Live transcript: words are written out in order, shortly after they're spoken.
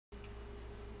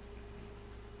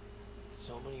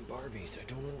So many Barbies. I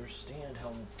don't understand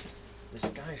how this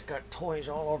guy's got toys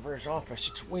all over his office.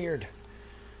 It's weird.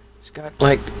 He's got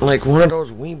like one of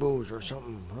those weeboos or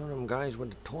something. One of them guys with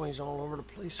the toys all over the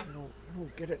place. I don't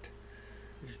get it.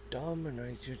 It's dumb, and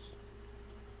I just.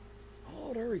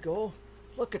 Oh, there we go.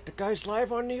 Look at the guy's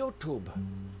live on the YouTube.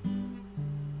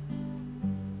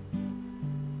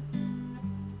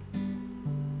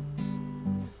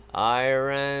 I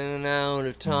ran out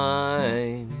of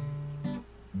time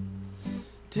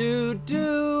to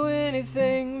do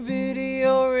anything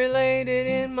video related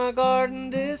in my garden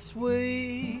this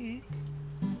week,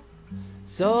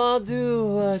 so I'll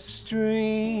do a stream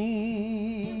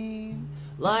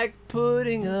like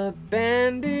putting a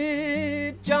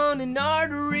bandage on an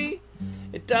artery.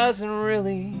 It doesn't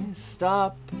really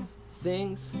stop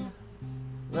things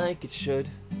like it should.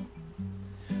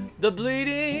 The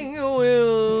bleeding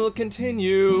will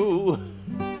continue.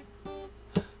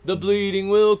 The bleeding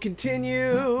will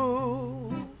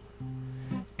continue,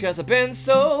 'cause I've been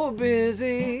so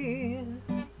busy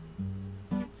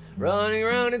running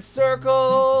around in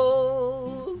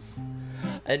circles.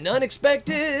 An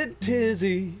unexpected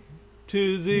tizzy.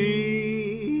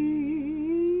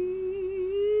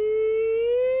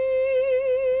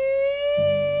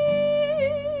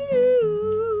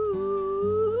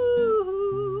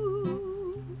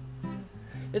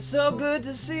 It's so good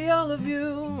to see all of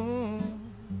you.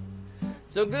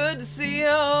 So good to see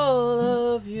all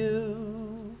of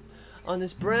you on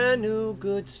this brand new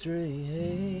good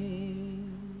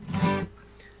stream.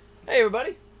 Hey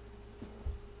everybody.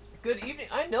 Good evening.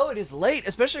 I know it is late,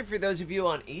 especially for those of you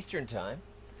on Eastern time.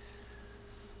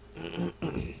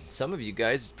 Some of you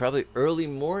guys, it's probably early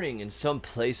morning in some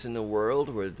place in the world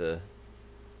where the...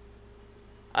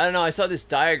 I don't know, I saw this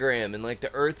diagram and like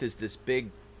the earth is this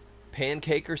big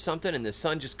pancake or something, and the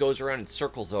sun just goes around and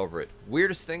circles over it.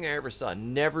 Weirdest thing I ever saw.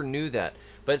 Never knew that.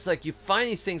 But it's like you find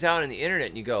these things out on the internet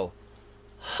and you go,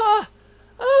 huh,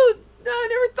 oh, no, I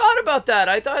never thought about that.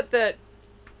 I thought that,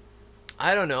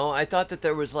 I don't know, I thought that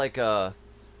there was like a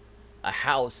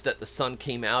house that the sun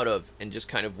came out of and just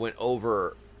kind of went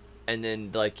over, and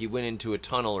then like you went into a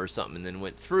tunnel or something and then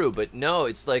went through. But no,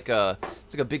 it's like a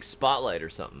big spotlight or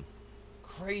something.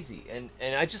 Crazy. And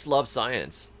I just love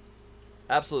science.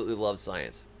 Absolutely love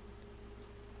science.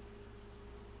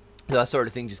 That sort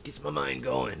of thing just gets my mind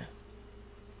going.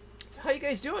 So how you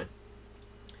guys doing?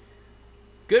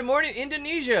 Good morning,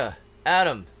 Indonesia.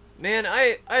 Adam. Man,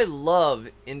 I love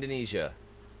Indonesia.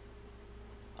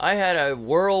 I had a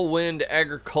whirlwind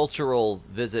agricultural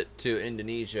visit to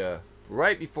Indonesia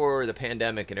right before the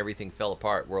pandemic and everything fell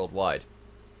apart worldwide.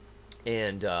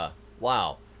 And,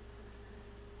 wow.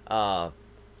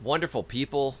 Wonderful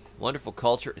people. Wonderful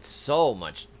culture. It's so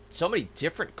many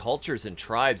different cultures and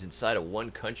tribes inside of one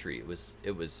country.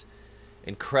 It was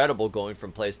incredible going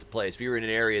from place to place. We were in an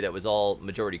area that was all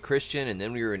majority Christian, and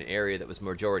then we were in an area that was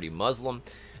majority Muslim,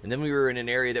 and then we were in an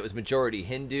area that was majority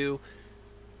Hindu.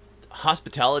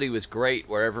 Hospitality was great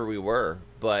wherever we were,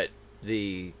 but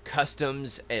the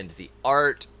customs and the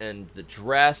art and the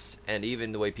dress and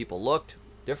even the way people looked,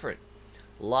 different.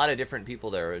 A lot of different people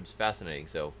there. It was fascinating.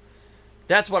 So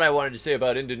that's what I wanted to say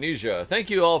about Indonesia. Thank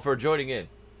you all for joining in.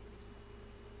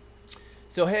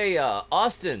 So, hey,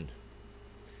 Austin,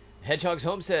 Hedgehog's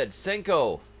Homestead,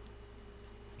 Senko,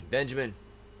 Benjamin,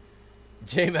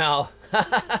 J-Mal.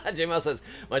 J-Mal says,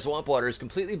 my swamp water is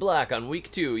completely black on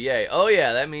week 2. Yay. Oh,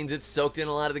 yeah, that means it's soaked in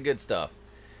a lot of the good stuff.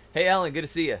 Hey, Alan, good to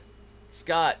see you.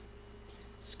 Scott,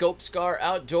 Scope Scar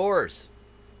Outdoors.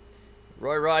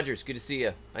 Roy Rogers, good to see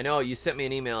you. I know, you sent me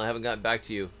an email. I haven't gotten back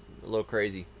to you. A little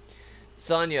crazy.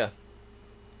 Sonia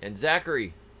and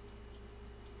Zachary.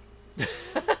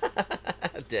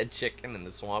 Dead chicken in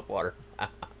the swamp water.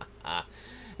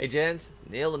 Hey Jens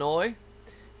in Illinois.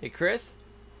 Hey Chris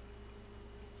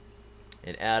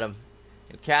and Adam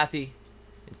and Kathy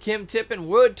and Kim tipping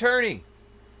wood turning.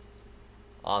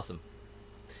 Awesome.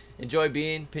 Enjoy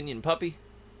being Pinion Puppy.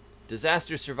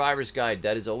 Disaster Survivor's Guide,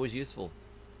 that is always useful.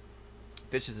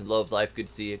 Fishes and Loves Life, good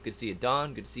to see you. Good to see you,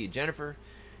 Don. Good to see you, Jennifer.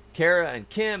 Kara and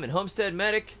Kim and Homestead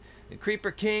Medic and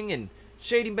Creeper King and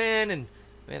Shady Man and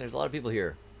man, there's a lot of people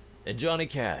here. And Johnny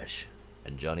Cash.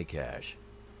 And Johnny Cash.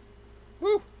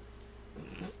 Woo!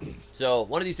 So,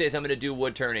 one of these days I'm going to do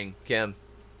wood turning, Kim.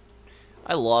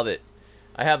 I love it.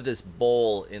 I have this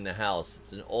bowl in the house.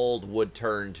 It's an old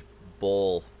wood-turned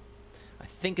bowl. I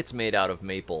think it's made out of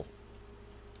maple.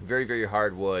 Very, very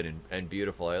hard wood and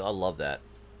beautiful. I love that.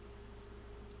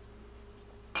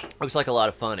 Looks like a lot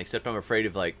of fun, except I'm afraid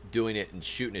of like doing it and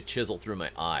shooting a chisel through my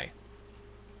eye.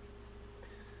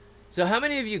 So how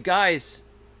many of you guys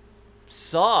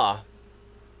saw...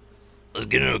 Let's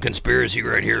get into a conspiracy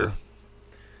right here.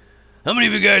 How many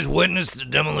of you guys witnessed the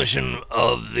demolition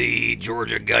of the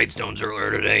Georgia Guidestones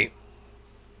earlier today?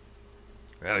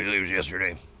 Actually, it was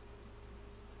yesterday.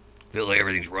 Feels like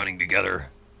everything's running together.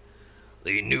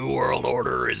 The New World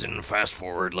Order is in fast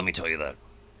forward, let me tell you that.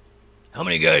 How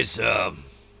many guys,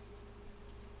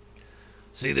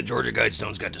 see the Georgia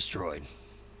Guidestones got destroyed?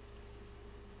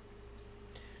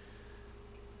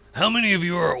 How many of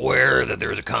you are aware that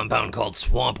there is a compound called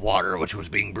swamp water which was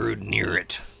being brewed near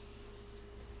it?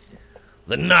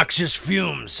 The noxious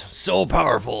fumes, so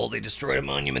powerful they destroyed a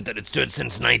monument that had stood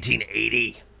since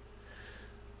 1980.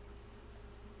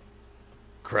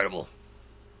 Incredible.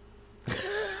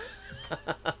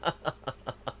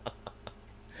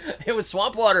 It was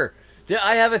swamp water.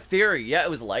 I have a theory. Yeah, it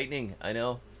was lightning. I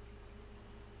know.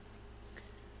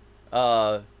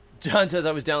 John says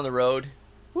I was down the road.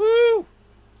 Woo!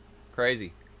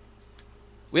 Crazy.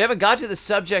 We haven't got to the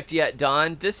subject yet,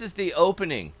 Don. This is the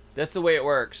opening. That's the way it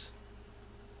works.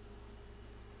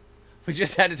 We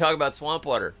just had to talk about swamp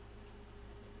water.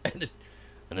 And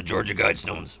the Georgia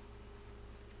Guidestones.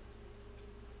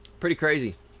 Pretty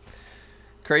crazy.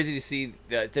 Crazy to see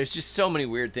that there's just so many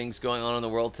weird things going on in the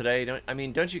world today.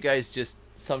 Don't you guys just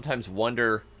sometimes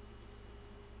wonder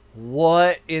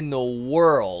what in the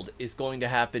world is going to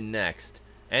happen next?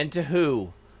 And to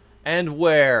who? And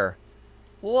where?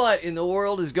 What in the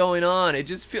world is going on? It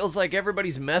just feels like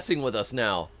everybody's messing with us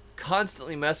now.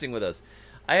 Constantly messing with us.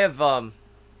 I've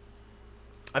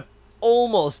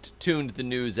almost tuned the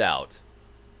news out.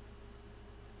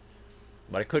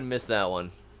 But I couldn't miss that one.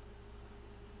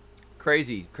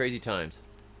 Crazy, crazy times.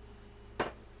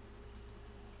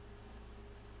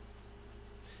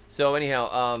 So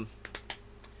anyhow,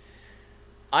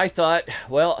 I thought,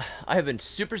 well, I have been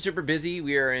super, super busy.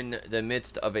 We are in the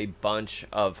midst of a bunch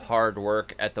of hard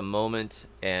work at the moment,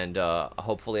 and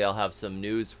hopefully I'll have some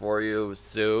news for you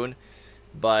soon.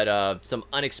 But some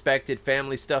unexpected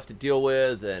family stuff to deal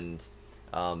with, and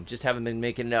just haven't been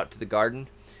making it out to the garden.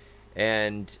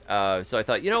 And so I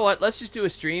thought, you know what, let's just do a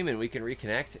stream and we can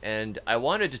reconnect. And I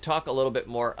wanted to talk a little bit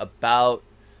more about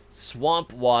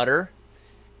swamp water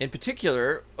in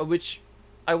particular, which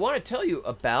I want to tell you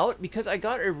about because I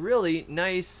got a really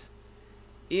nice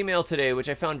email today, which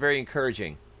I found very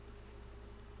encouraging.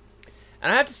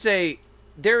 And I have to say,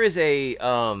 there is a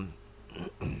oh,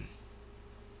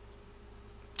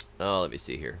 let me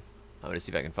see here. I'm going to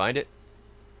see if I can find it.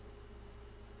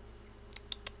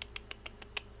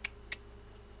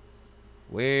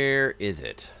 Where is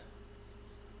it?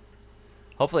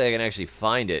 Hopefully I can actually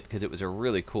find it, because it was a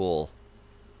really cool...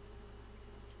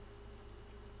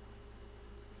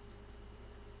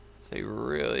 It's a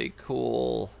really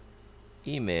cool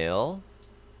email.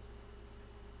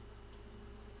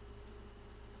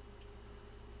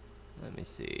 Let me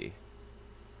see.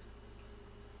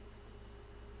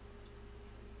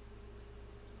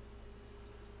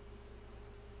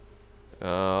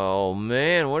 Oh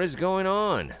man, what is going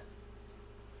on?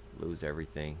 Lose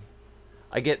everything.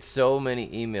 I get so many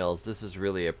emails. This is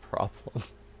really a problem.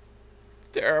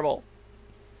 Terrible.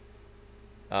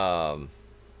 Oh,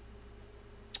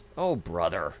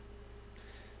 brother.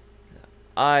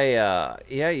 Yeah,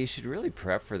 you should really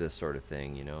prep for this sort of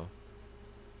thing, you know.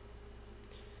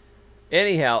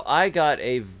 Anyhow, I got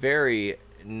a very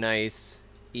nice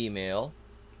email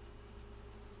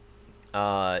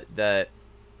that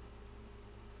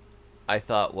I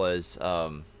thought was,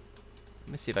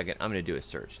 let me see if I can, I'm going to do a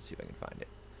search and see if I can find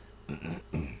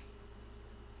it.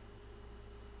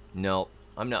 No,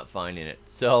 I'm not finding it.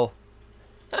 So,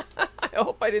 I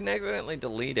hope I didn't accidentally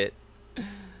delete it.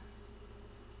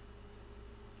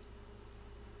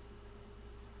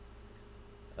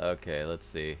 Okay, let's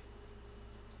see.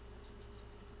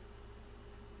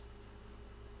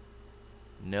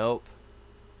 Nope.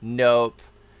 Nope.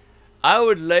 I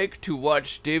would like to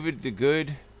watch David the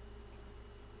Good.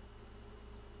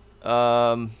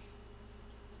 I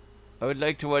would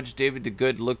like to watch David the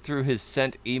Good look through his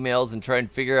sent emails and try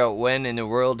and figure out when in the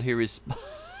world he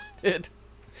responded.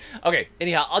 Okay,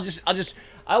 anyhow,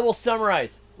 I will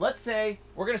summarize. Let's say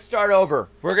we're gonna start over.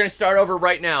 We're gonna start over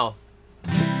right now.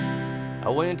 I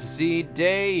went to see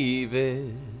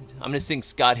David. I'm gonna sing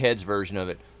Scott Head's version of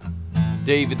it.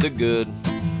 David the Good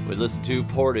would listen to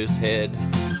Portishead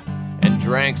and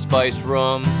drank spiced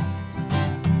rum.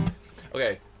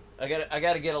 Okay. I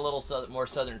gotta get a little more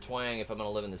southern twang if I'm gonna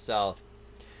live in the South.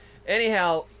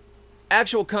 Anyhow,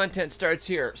 actual content starts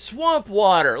here. Swamp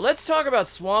water. Let's talk about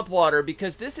swamp water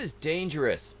because this is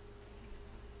dangerous.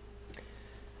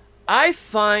 I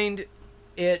find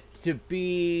it to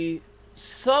be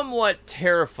somewhat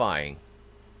terrifying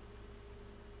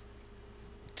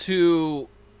to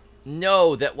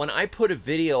know that when I put a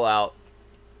video out,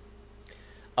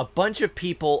 a bunch of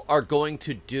people are going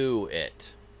to do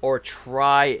it, or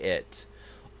try it,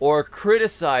 or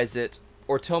criticize it,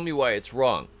 or tell me why it's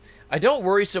wrong. I don't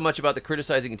worry so much about the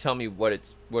criticizing and tell me what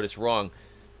it's wrong.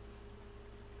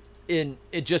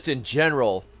 Just in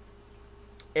general,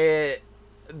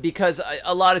 because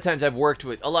a lot of times I've worked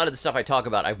with a lot of the stuff I talk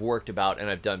about. I've worked about and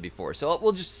I've done before, so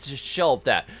we'll just shelve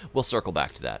that. We'll circle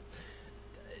back to that.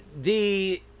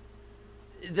 The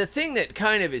thing that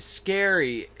kind of is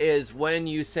scary is when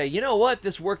you say, you know what,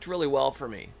 this worked really well for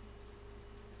me.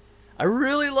 I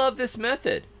really love this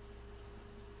method.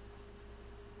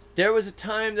 There was a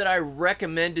time that I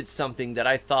recommended something that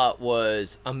I thought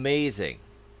was amazing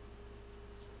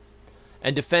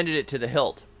and defended it to the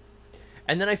hilt.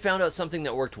 And then I found out something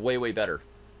that worked way, way better.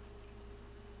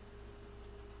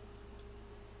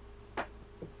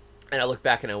 And I look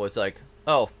back and I was like,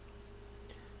 oh,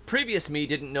 previous me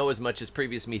didn't know as much as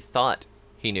previous me thought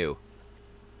he knew.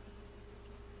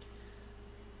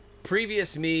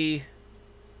 Previous me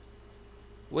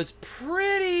was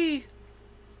pretty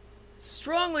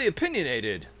strongly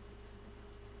opinionated.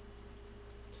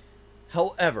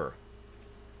 However,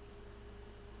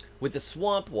 with the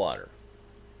swamp water,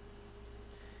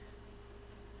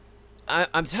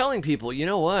 I'm telling people, you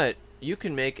know what? You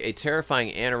can make a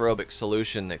terrifying anaerobic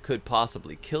solution that could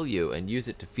possibly kill you and use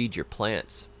it to feed your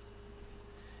plants.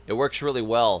 It works really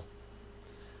well.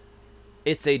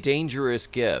 It's a dangerous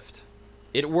gift.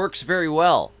 It works very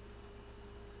well.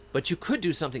 But you could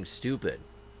do something stupid.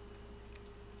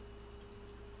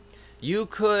 You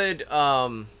could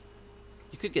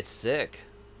get sick.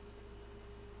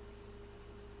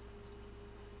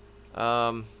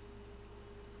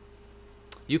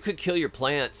 You could kill your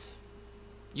plants.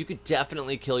 You could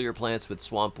definitely kill your plants with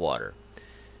swamp water.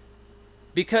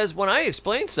 Because when I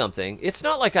explain something, it's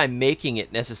not like I'm making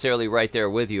it necessarily right there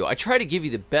with you. I try to give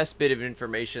you the best bit of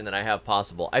information that I have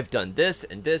possible. I've done this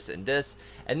and this and this,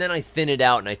 and then I thin it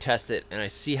out and I test it and I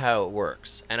see how it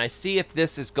works. And I see if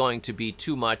this is going to be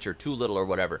too much or too little or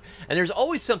whatever. And there's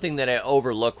always something that I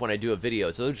overlook when I do a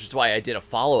video, so which is why I did a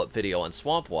follow-up video on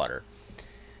swamp water.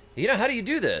 You know, how do you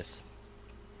do this?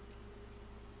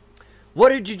 What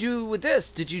did you do with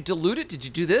this? Did you dilute it? Did you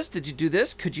do this? Did you do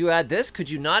this? Could you add this? Could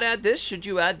you not add this? Should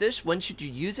you add this? When should you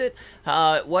use it?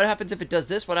 What happens if it does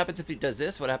this? What happens if it does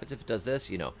this? What happens if it does this?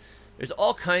 You know, there's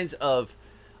all kinds of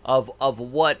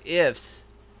what ifs,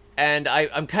 and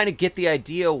I'm kind of get the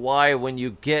idea why when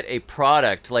you get a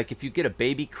product, like if you get a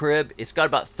baby crib, it's got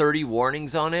about 30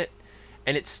 warnings on it,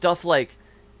 and it's stuff like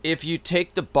if you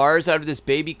take the bars out of this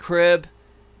baby crib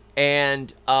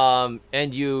and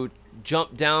you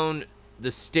jump down the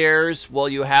stairs while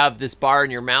you have this bar in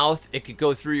your mouth, it could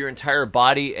go through your entire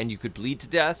body and you could bleed to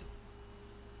death.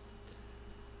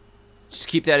 Just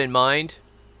keep that in mind.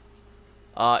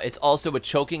 It's also a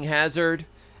choking hazard,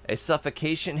 a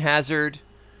suffocation hazard.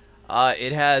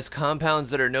 It has compounds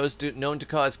that are known to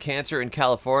cause cancer in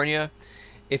California.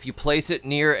 If you place it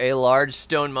near a large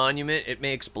stone monument, it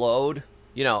may explode.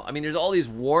 You know, I mean, there's all these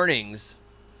warnings,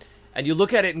 and you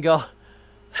look at it and go,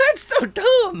 that's so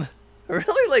dumb.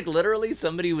 Really? Like, literally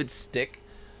somebody would stick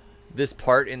this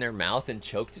part in their mouth and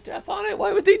choke to death on it?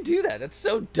 Why would they do that? That's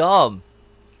so dumb.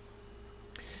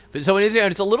 But so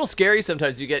it's a little scary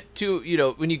sometimes. You get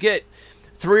when you get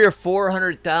 300,000 or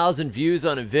 400,000 views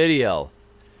on a video,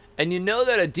 and you know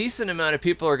that a decent amount of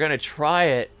people are going to try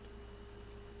it,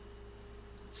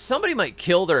 somebody might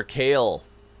kill their kale.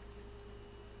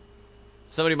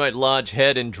 Somebody might lodge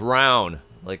head and drown,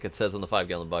 like it says on the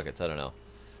 5-gallon buckets. I don't know.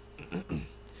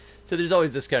 So there's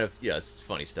always this kind of, it's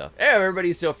funny stuff.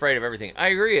 Everybody's so afraid of everything. I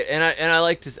agree, and I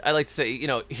like to say,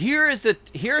 here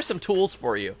are some tools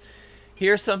for you.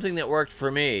 Here's something that worked for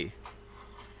me.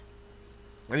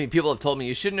 I mean, people have told me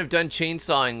you shouldn't have done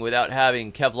chainsawing without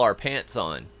having Kevlar pants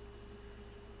on.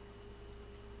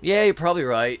 Yeah, you're probably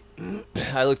right.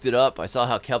 I looked it up. I saw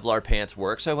how Kevlar pants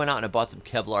work, so I went out and I bought some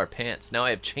Kevlar pants. Now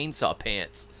I have chainsaw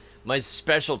pants. My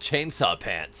special chainsaw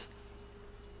pants.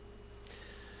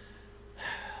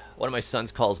 One of my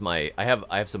sons calls I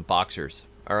have some boxers.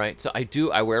 All right, so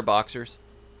I wear boxers.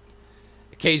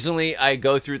 Occasionally, I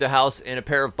go through the house in a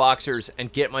pair of boxers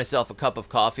and get myself a cup of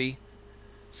coffee.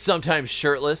 Sometimes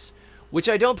shirtless, which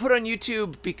I don't put on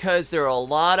YouTube because there are a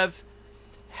lot of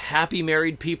happy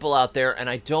married people out there, and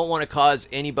I don't want to cause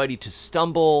anybody to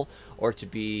stumble or to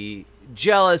be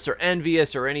jealous or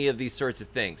envious or any of these sorts of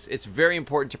things. It's very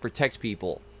important to protect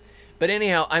people. But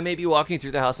anyhow, I may be walking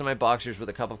through the house in my boxers with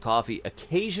a cup of coffee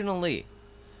occasionally,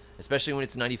 especially when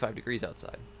it's 95 degrees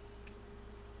outside.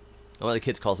 One of the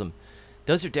kids calls them,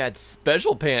 "Those are Dad's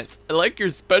special pants. I like your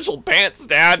special pants,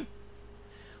 Dad."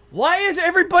 Why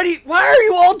are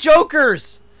you all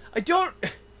jokers? I don't...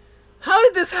 How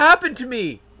did this happen to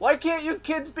me? Why can't you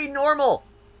kids be normal?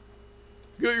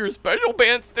 You got your special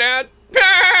pants, Dad?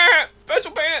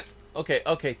 Special pants!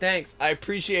 Okay, thanks. I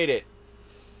appreciate it.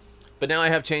 But now I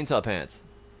have chainsaw pants.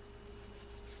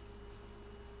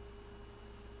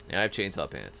 Yeah, I have chainsaw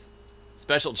pants.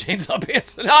 Special chainsaw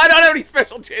pants. No, I don't have any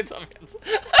special chainsaw pants.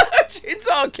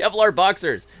 Chainsaw Kevlar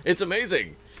boxers. It's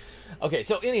amazing. Okay,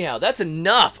 so anyhow, that's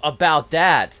enough about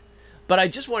that. But I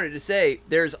just wanted to say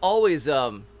there's always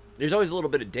a little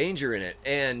bit of danger in it.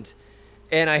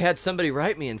 And I had somebody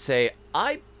write me and say,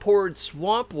 I poured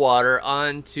swamp water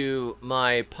onto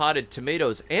my potted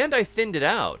tomatoes and I thinned it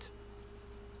out.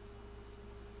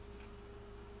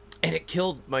 And it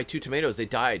killed my 2 tomatoes. They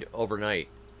died overnight.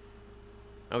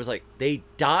 I was like, they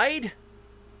died?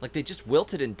 Like they just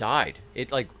wilted and died. It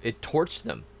torched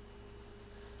them.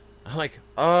 I'm like,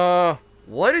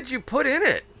 what did you put in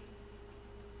it?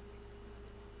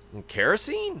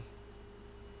 Kerosene?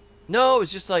 No, it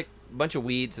was just like a bunch of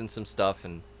weeds and some stuff,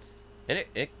 and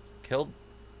it killed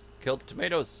the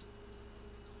tomatoes.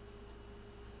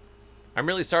 I'm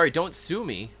really sorry. Don't sue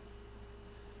me.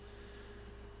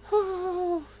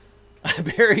 I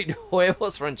buried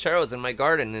huevos rancheros in my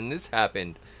garden, and this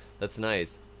happened. That's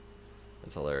nice.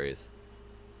 That's hilarious.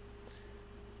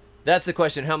 That's the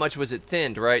question. How much was it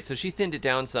thinned, right? So she thinned it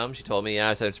down some. She told me, yeah,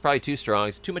 I said it's probably too strong.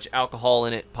 It's too much alcohol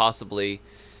in it, possibly.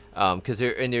 Because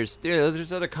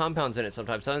there's other compounds in it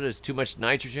sometimes. Sometimes there's too much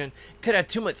nitrogen. Could have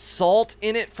too much salt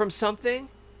in it from something.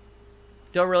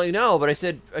 Don't really know, but I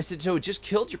said, so it just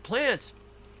killed your plants.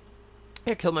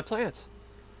 Yeah, it killed my plants.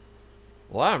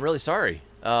 Wow, I'm really sorry.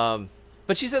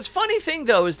 But she says, funny thing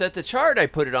though is that the chard I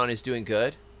put it on is doing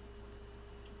good.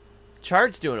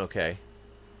 Chard's doing okay.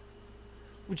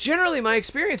 Well, generally, my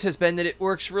experience has been that it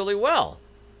works really well.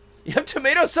 You have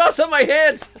tomato sauce on my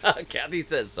hands. Kathy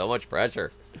says, so much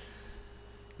pressure.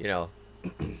 You know.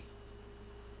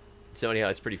 So anyhow,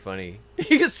 it's pretty funny.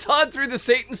 You can saw through the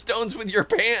Satan stones with your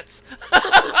pants.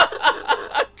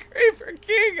 Craver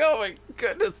King, oh my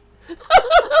goodness.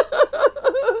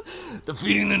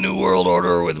 Defeating the New World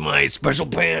Order with my special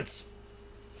pants.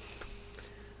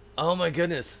 Oh my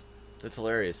goodness. That's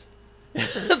hilarious.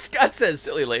 Scott says,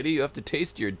 silly lady, you have to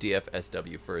taste your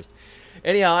DFSW first.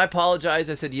 Anyhow, I apologize.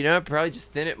 I said, I'd probably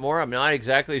just thin it more. I'm not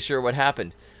exactly sure what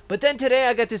happened. But then today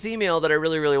I got this email that I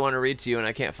really, really want to read to you, and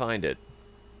I can't find it.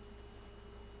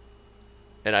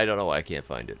 And I don't know why I can't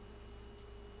find it.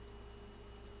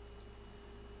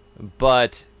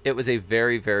 But it was a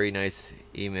very, very nice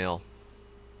email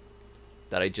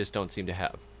that I just don't seem to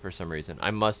have for some reason.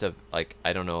 I must have,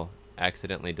 I don't know,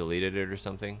 accidentally deleted it or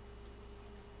something.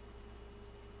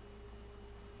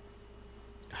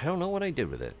 I don't know what I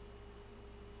did with it.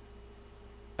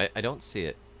 I don't see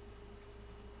it.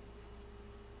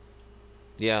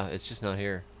 Yeah, it's just not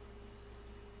here.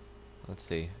 Let's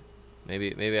see.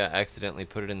 Maybe I accidentally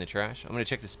put it in the trash. I'm gonna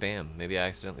check the spam. Maybe I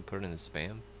accidentally put it in the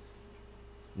spam.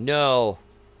 No.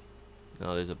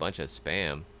 No, there's a bunch of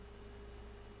spam.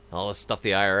 All the stuff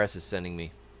the IRS is sending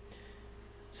me.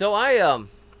 So I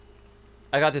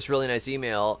got this really nice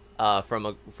email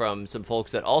from some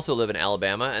folks that also live in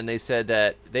Alabama, and they said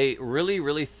that they really,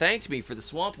 really thanked me for the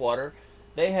swamp water.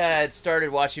 They had started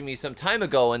watching me some time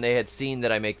ago, and they had seen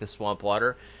that I make the swamp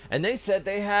water, and they said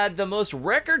they had the most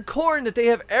record corn that they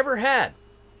have ever had.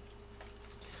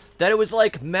 That it was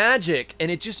like magic, and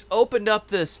it just opened up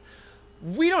this,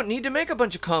 we don't need to make a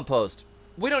bunch of compost.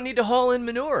 We don't need to haul in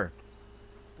manure.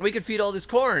 We could feed all this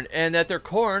corn, and that their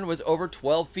corn was over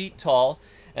 12 feet tall,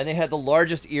 and they had the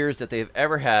largest ears that they've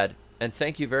ever had, and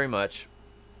thank you very much.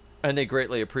 And they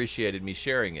greatly appreciated me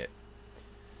sharing it.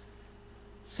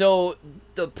 So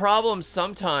the problem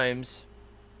sometimes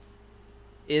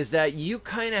is that you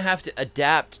kind of have to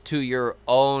adapt to your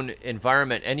own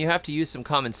environment, and you have to use some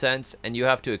common sense, and you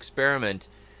have to experiment.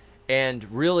 And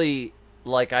really,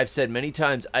 like I've said many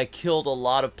times, I killed a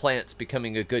lot of plants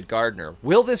becoming a good gardener.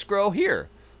 Will this grow here?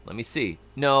 Let me see.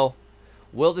 No.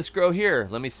 Will this grow here?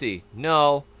 Let me see.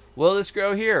 No. Will this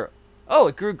grow here? Oh,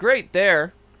 it grew great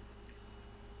there.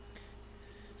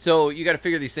 So you got to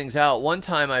figure these things out. One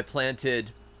time I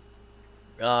planted,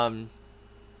 let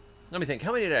me think.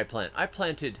 How many did I plant? I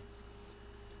planted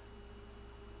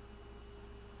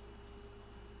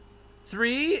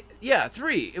 3. Yeah,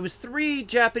 3. It was 3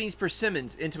 Japanese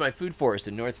persimmons into my food forest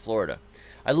in North Florida.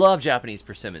 I love Japanese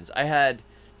persimmons. I had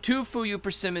 2 Fuyu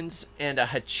persimmons and a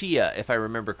Hachia, if I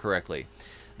remember correctly.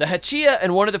 The Hachia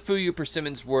and one of the Fuyu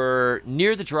persimmons were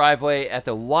near the driveway at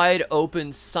the wide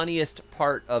open, sunniest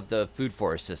part of the food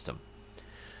forest system.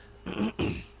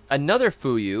 Another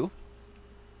Fuyu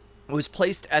was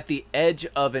placed at the edge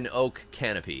of an oak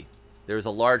canopy. There was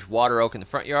a large water oak in the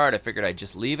front yard. I figured I'd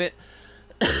just leave it.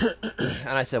 And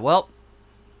I said, well,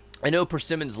 I know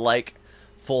persimmons like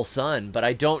full sun, but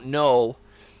I don't know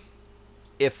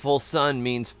if full sun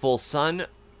means full sun,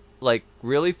 like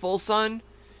really full sun,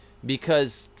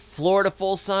 because Florida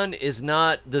full sun is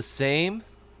not the same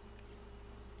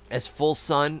as full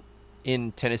sun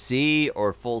in Tennessee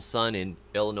or full sun in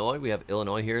Illinois. We have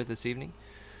Illinois here this evening.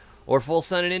 Or full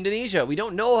sun in Indonesia. We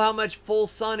don't know how much full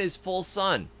sun is full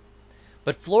sun.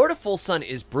 But Florida full sun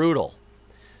is brutal.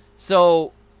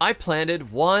 So I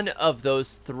planted one of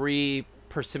those 3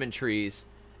 persimmon trees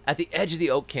at the edge of the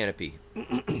oak canopy.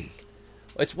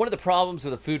 It's one of the problems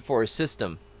with a food forest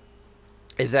system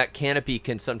is that canopy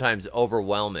can sometimes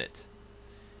overwhelm it.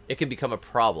 It can become a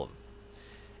problem.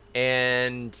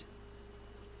 And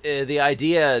the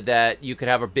idea that you could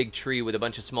have a big tree with a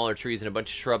bunch of smaller trees and a bunch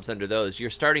of shrubs under those, you're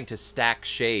starting to stack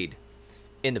shade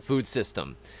in the food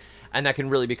system. And that can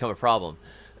really become a problem.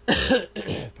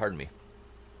 Pardon me.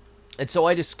 And so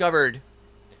I discovered,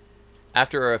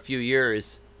 after a few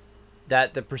years,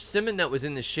 that the persimmon that was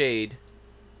in the shade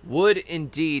would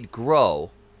indeed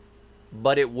grow,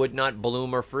 but it would not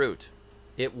bloom or fruit.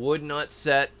 It would not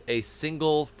set a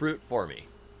single fruit for me.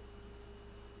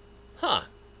 Huh.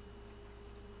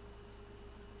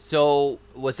 So,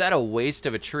 was that a waste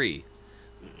of a tree?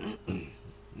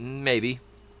 Maybe.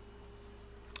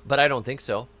 But I don't think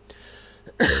so.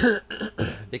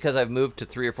 Because I've moved to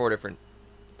 3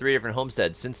 different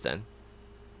homesteads since then.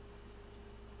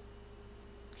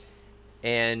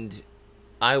 And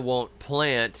I won't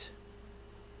plant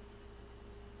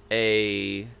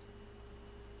a...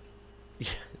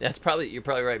 You're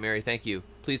probably right, Mary. Thank you.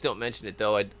 Please don't mention it,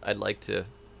 though. I'd like to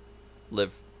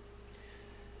live.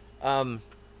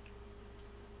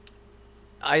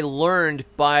 I learned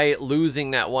by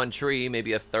losing that one tree,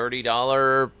 maybe a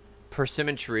 $30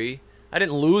 persimmon tree. I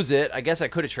didn't lose it. I guess I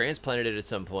could have transplanted it at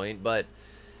some point, but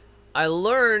I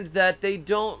learned that they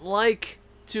don't like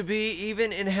to be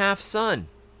even in half sun.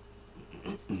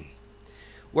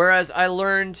 Whereas I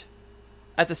learned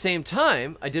at the same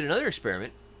time, I did another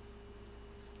experiment.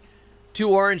 2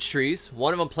 orange trees,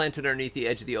 one of them planted underneath the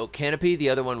edge of the oak canopy, the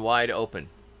other one wide open.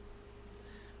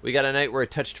 We got a night where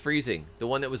it touched freezing. The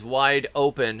one that was wide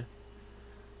open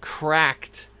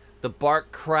cracked. The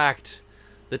bark cracked.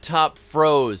 The top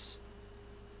froze.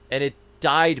 And it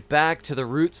died back to the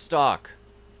rootstock.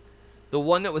 The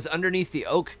one that was underneath the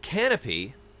oak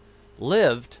canopy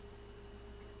lived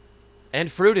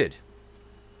and fruited.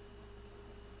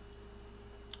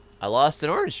 I lost an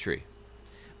orange tree.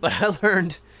 But I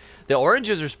learned the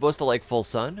oranges are supposed to like full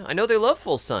sun. I know they love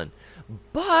full sun.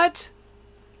 But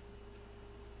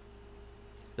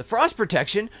the frost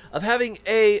protection of having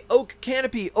a oak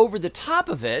canopy over the top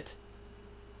of it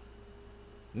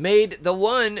made the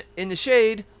one in the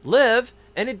shade live,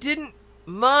 and it didn't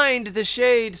mind the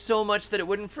shade so much that it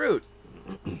wouldn't fruit.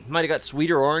 Might have got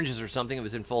sweeter oranges or something if it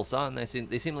was in full sun. They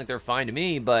seem like they're fine to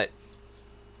me, but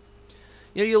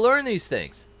you learn these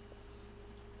things.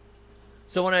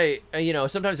 So when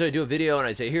sometimes I do a video and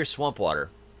I say, here's swamp water.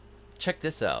 Check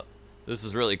this out. This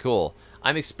is really cool.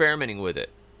 I'm experimenting with it.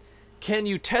 Can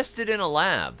you test it in a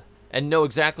lab and know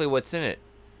exactly what's in it?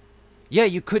 Yeah,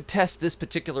 you could test this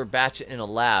particular batch in a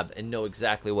lab and know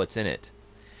exactly what's in it.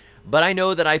 But I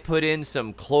know that I put in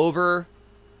some clover,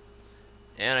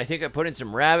 and I think I put in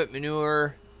some rabbit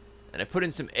manure, and I put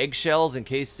in some eggshells in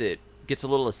case it gets a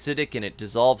little acidic and it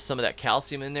dissolves some of that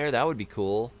calcium in there. That would be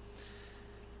cool.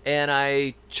 And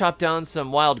I chopped down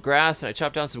some wild grass, and I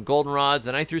chopped down some goldenrods,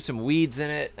 and I threw some weeds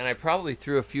in it, and I probably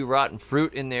threw a few rotten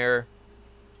fruit in there.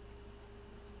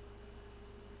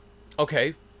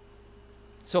 Okay,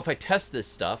 so if I test this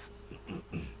stuff,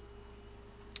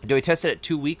 do I test it at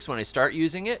 2 weeks when I start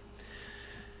using it?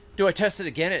 Do I test it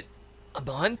again at a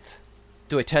month?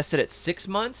 Do I test it at 6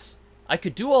 months? I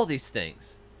could do all these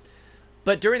things.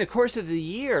 But during the course of the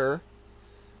year,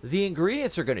 the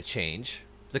ingredients are going to change.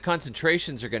 The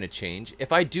concentrations are going to change.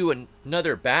 If I do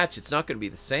another batch, it's not going to be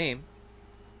the same.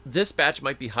 This batch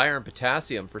might be higher in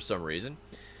potassium for some reason.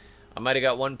 I might have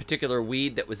got one particular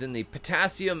weed that was in the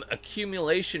potassium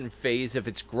accumulation phase of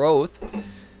its growth.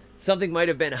 Something might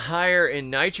have been higher in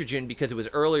nitrogen because it was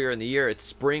earlier in the year. It's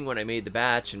spring when I made the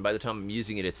batch, and by the time I'm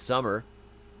using it, it's summer.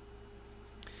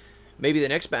 Maybe the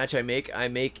next batch I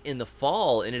make in the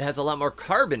fall, and it has a lot more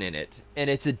carbon in it, and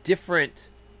it's a different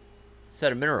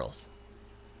set of minerals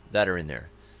that are in there.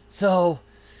 So,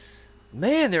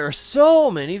 man, there are so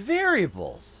many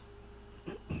variables.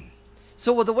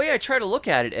 So the way I try to look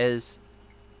at it is,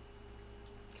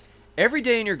 Every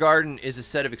day in your garden is a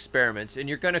set of experiments, and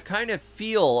you're going to kind of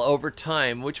feel over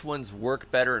time which ones work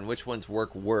better and which ones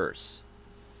work worse.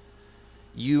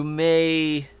 You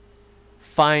may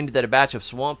find that a batch of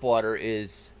swamp water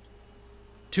is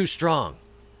too strong.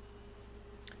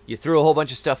 You threw a whole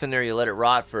bunch of stuff in there, you let it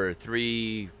rot for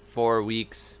 3-4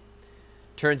 weeks.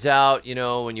 Turns out, you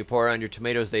know, when you pour it on your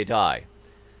tomatoes, they die.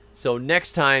 So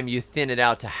next time you thin it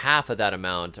out to half of that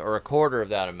amount or a quarter of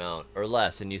that amount or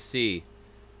less, and you see,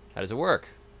 how does it work?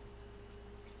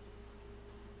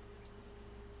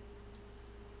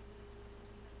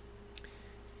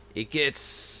 It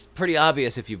gets pretty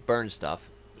obvious if you've burned stuff.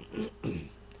 And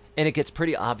it gets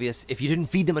pretty obvious if you didn't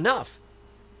feed them enough.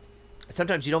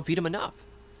 Sometimes you don't feed them enough.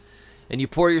 And you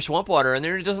pour your swamp water in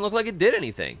there and it doesn't look like it did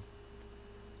anything.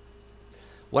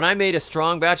 When I made a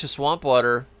strong batch of swamp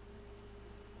water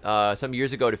some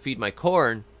years ago to feed my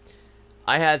corn,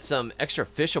 I had some extra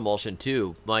fish emulsion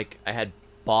too. Like, I had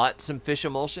bought some fish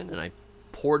emulsion and I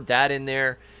poured that in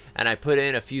there, and I put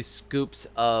in a few scoops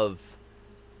of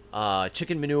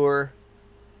chicken manure.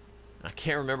 I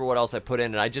can't remember what else I put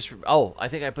in, and I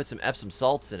think I put some Epsom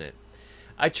salts in it.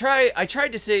 I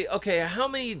tried to say, okay, how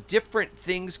many different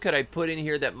things could I put in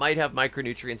here that might have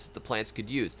micronutrients that the plants could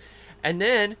use? And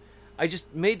then I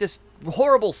just made this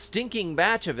horrible stinking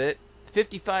batch of it,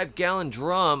 55-gallon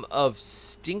drum of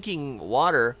stinking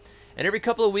water, and every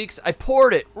couple of weeks I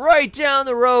poured it right down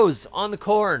the rows on the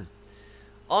corn,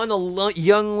 on the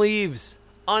young leaves,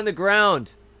 on the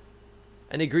ground,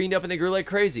 and they greened up and they grew like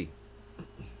crazy.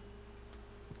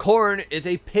 Corn is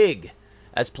a pig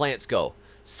as plants go.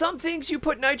 Some things you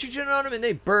put nitrogen on them and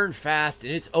they burn fast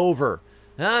and it's over.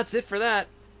 That's it for that.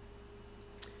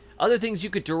 Other things you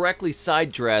could directly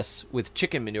side dress with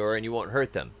chicken manure and you won't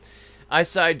hurt them. I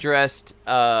side dressed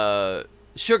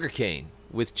sugarcane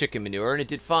with chicken manure and it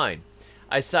did fine.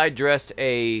 I side dressed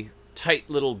a tight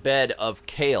little bed of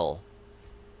kale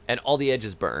and all the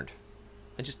edges burned.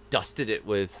 I just dusted it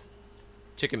with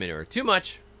chicken manure. Too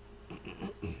much.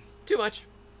 Too much.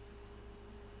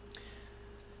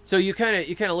 So you kind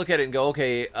of look at it and go,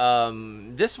 okay,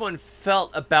 this one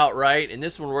felt about right, and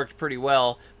this one worked pretty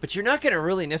well, but you're not going to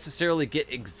really necessarily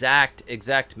get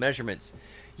exact measurements.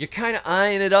 You're kind of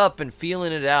eyeing it up and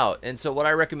feeling it out. And so what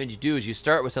I recommend you do is you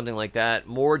start with something like that,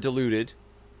 more diluted,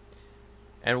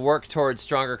 and work towards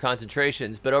stronger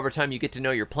concentrations. But over time, you get to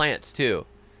know your plants too.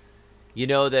 You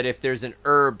know that if there's an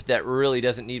herb that really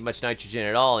doesn't need much nitrogen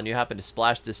at all, and you happen to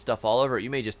splash this stuff all over it, you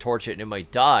may just torch it and it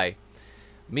might die.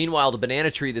 Meanwhile, the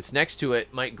banana tree that's next to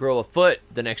it might grow a foot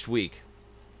the next week.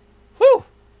 Whew!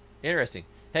 Interesting.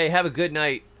 Hey, have a good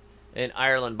night in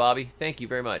Ireland, Bobby. Thank you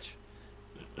very much.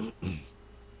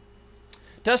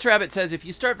 Dust Rabbit says, if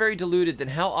you start very diluted, then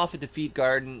how often to feed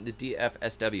garden the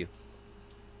DFSW?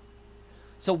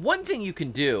 So one thing you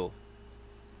can do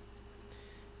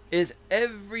is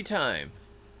every time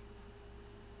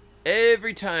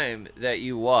that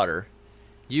you water,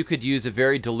 you could use a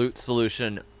very dilute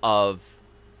solution of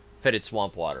fetid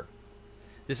swamp water.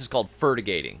 This is called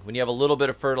fertigating, when you have a little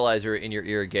bit of fertilizer in your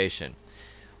irrigation.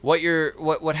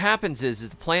 What happens is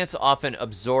the plants often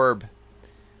absorb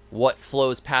what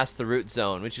flows past the root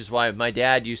zone, which is why my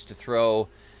dad used to throw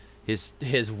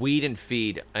his weed and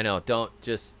feed. I know, don't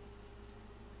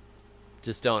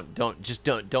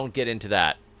get into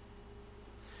that.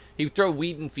 He would throw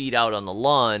weed and feed out on the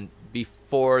lawn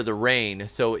before the rain,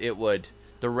 so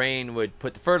the rain would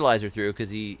put the fertilizer through,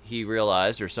 because he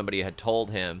realized, or somebody had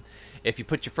told him, if you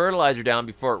put your fertilizer down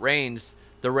before it rains,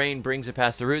 the rain brings it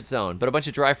past the root zone. But a bunch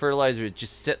of dry fertilizer, it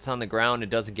just sits on the ground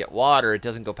and doesn't get water, it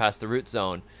doesn't go past the root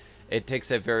zone. It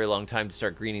takes a very long time to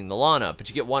start greening the lawn up. But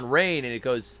you get one rain and it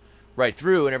goes right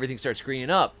through and everything starts greening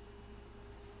up.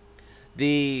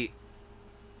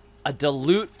 A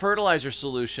dilute fertilizer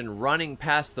solution running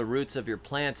past the roots of your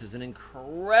plants is an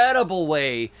incredible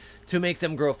way to make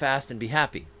them grow fast and be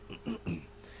happy.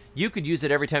 You could use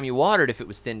it every time you watered if it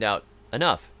was thinned out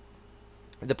enough.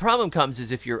 The problem comes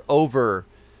is if you're over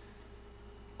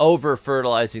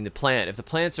fertilizing the plant. If the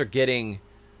plants are getting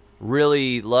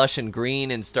really lush and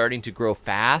green and starting to grow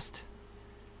fast,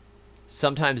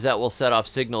 sometimes that will set off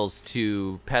signals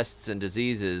to pests and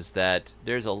diseases that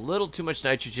there's a little too much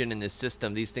nitrogen in this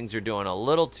system. These things are doing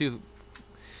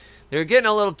they're getting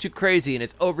a little too crazy and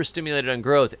it's overstimulated on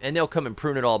growth, and they'll come and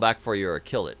prune it all back for you or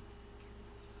kill it.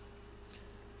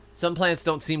 Some plants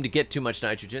don't seem to get too much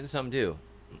nitrogen, some do.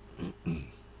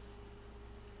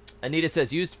 Anita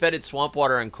says, used fetid swamp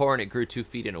water on corn, it grew 2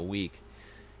 feet in a week.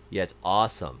 Yeah, it's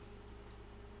awesome.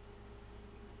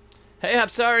 Hey,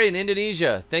 Hapsari in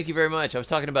Indonesia. Thank you very much. I was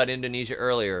talking about Indonesia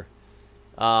earlier.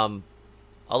 I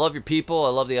love your people. I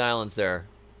love the islands there.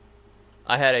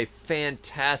 I had a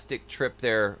fantastic trip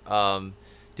there,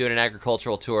 doing an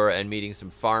agricultural tour and meeting some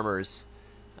farmers,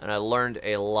 and I learned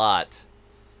a lot.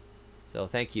 So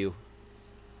thank you.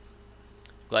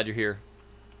 Glad you're here.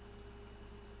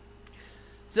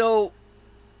 So,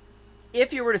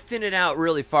 if you were to thin it out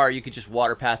really far, you could just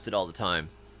water past it all the time,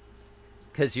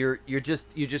 because you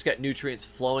just got nutrients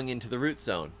flowing into the root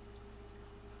zone.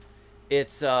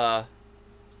 It's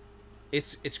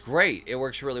great. It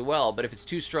works really well, but if it's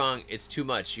too strong, it's too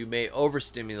much. You may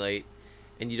overstimulate,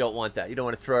 and you don't want that. You don't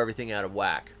want to throw everything out of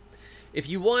whack. If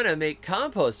you want to make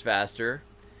compost faster,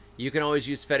 you can always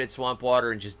use fetid swamp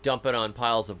water and just dump it on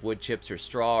piles of wood chips or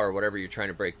straw or whatever you're trying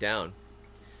to break down.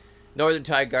 Northern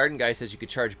Tide Garden Guy says you could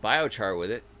charge biochar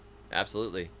with it.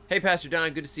 Absolutely. Hey, Pastor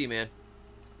Don, good to see you, man.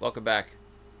 Welcome back.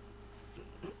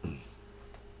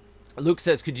 Luke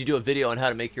says, could you do a video on how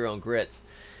to make your own grits?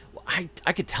 Well,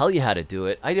 I could tell you how to do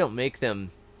it. I don't make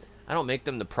them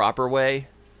the proper way.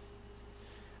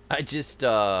 I just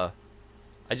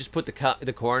put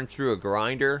the corn through a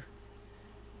grinder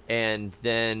and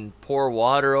then pour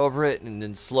water over it and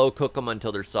then slow cook them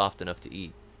until they're soft enough to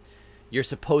eat. You're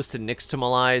supposed to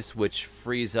nixtamalize, which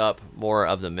frees up more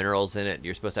of the minerals in it.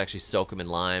 You're supposed to actually soak them in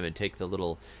lime and take the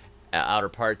little outer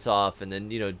parts off, and then,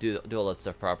 you know, do all that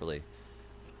stuff properly.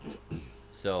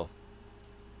 So,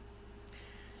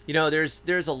 you know,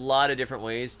 there's a lot of different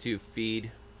ways to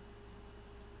feed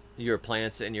your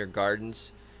plants and your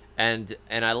gardens, and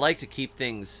I like to keep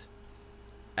things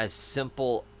as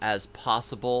simple as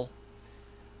possible.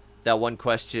 That one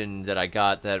question that I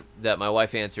got that my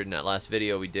wife answered in that last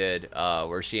video we did,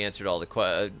 where she answered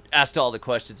asked all the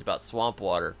questions about swamp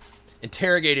water,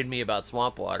 interrogated me about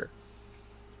swamp water.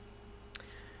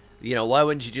 You know, why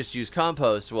wouldn't you just use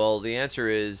compost? Well, the answer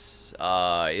is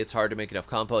it's hard to make enough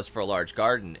compost for a large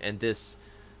garden, and this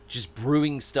just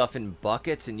brewing stuff in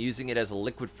buckets and using it as a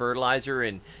liquid fertilizer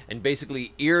and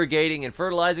basically irrigating and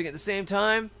fertilizing at the same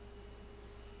time,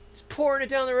 just pouring it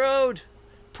down the road.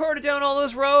 Poured it down all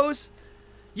those rows.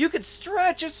 You could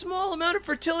stretch a small amount of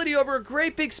fertility over a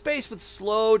great big space with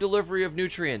slow delivery of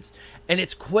nutrients. And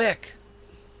it's quick.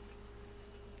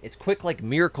 It's quick like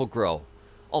Miracle Grow.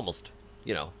 Almost,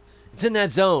 you know. It's in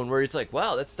that zone where it's like,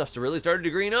 wow, that stuff's really started to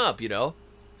green up, you know.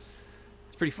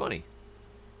 It's pretty funny.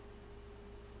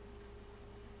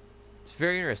 It's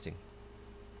very interesting.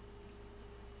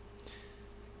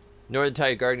 Northern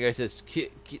Tide Garden Guy says,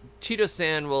 Cheeto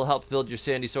sand will help build your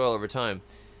sandy soil over time.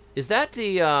 Is that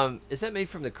is that made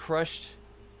from the crushed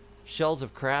shells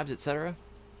of crabs, etc.?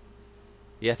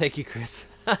 Yeah, thank you, Chris.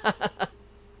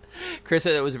 Chris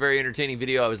said it was a very entertaining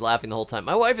video. I was laughing the whole time.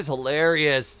 My wife is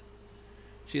hilarious.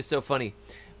 She is so funny.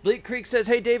 Bleak Creek says,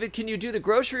 hey, David, can you do the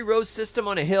grocery row system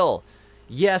on a hill?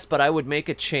 Yes, but I would make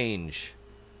a change.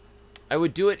 I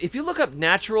would do it. If you look up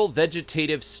natural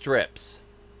vegetative strips.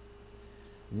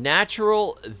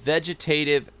 Natural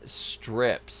vegetative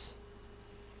strips.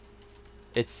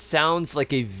 It sounds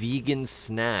like a vegan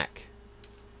snack.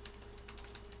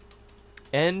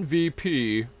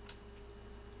 NVP.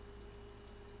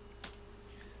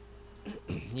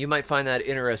 You might find that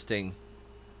interesting.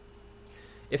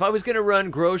 If I was going to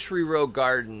run grocery row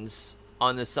gardens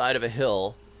on the side of a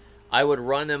hill, I would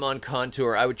run them on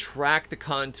contour. I would track the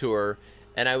contour,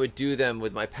 and I would do them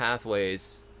with my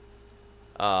pathways,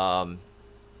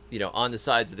 you know, on the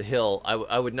sides of the hill.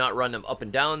 I would not run them up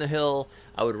and down the hill.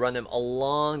 I would run them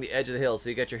along the edge of the hill. So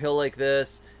you got your hill like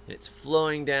this, and it's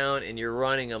flowing down, and you're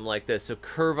running them like this. So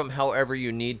curve them however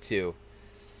you need to.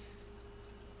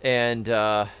 And,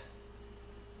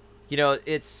 you know,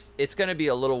 it's going to be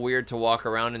a little weird to walk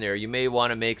around in there. You may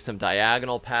want to make some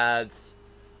diagonal paths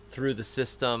through the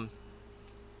system.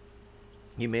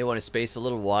 You may want to space a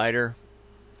little wider.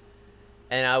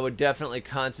 And I would definitely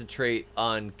concentrate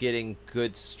on getting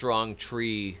good, strong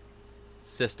tree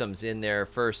systems in there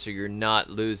first, so you're not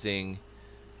losing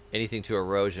anything to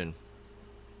erosion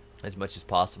as much as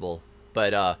possible.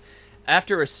 But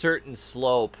after a certain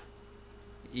slope,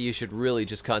 you should really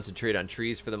just concentrate on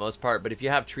trees for the most part. But if you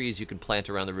have trees, you can plant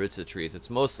around the roots of the trees. It's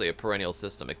mostly a perennial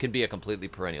system. It could be a completely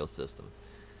perennial system.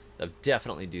 So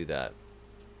definitely do that.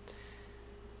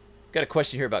 Got a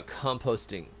question here about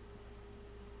composting.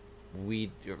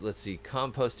 Let's see,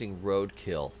 composting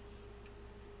roadkill.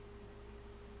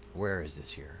 Where is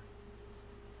this here?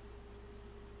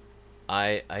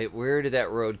 Where did that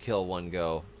roadkill one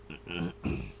go?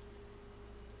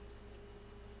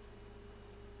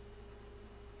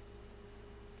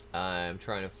 I'm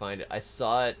trying to find it. I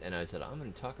saw it and I said, I'm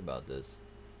going to talk about this.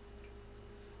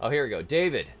 Oh, here we go.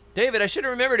 David. David, I should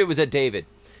have remembered it was a David.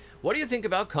 What do you think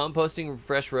about composting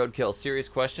fresh roadkill? Serious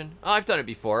question. Oh, I've done it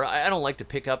before. I don't like to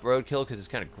pick up roadkill because it's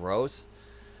kind of gross.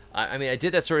 I mean, I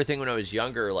did that sort of thing when I was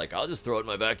younger. Like, I'll just throw it in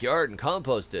my backyard and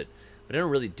compost it. But I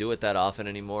don't really do it that often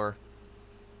anymore.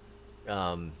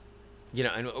 You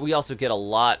know, and we also get a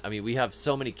lot. I mean, we have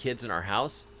so many kids in our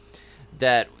house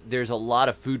that there's a lot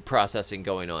of food processing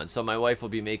going on. So my wife will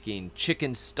be making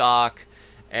chicken stock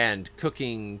and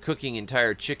cooking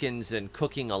entire chickens and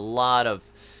cooking a lot of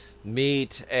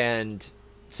meat. And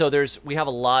so we have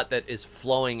a lot that is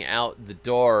flowing out the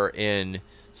door in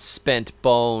spent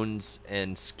bones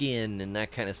and skin and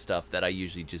that kind of stuff that I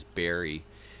usually just bury.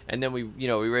 And then we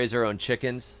raise our own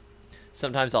chickens.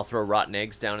 Sometimes I'll throw rotten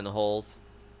eggs down in the holes.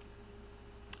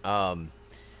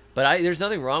 But there's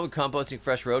nothing wrong with composting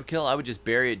fresh roadkill. I would just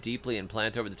bury it deeply and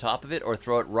plant over the top of it, or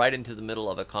throw it right into the middle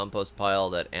of a compost pile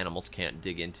that animals can't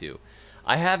dig into.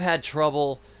 I have had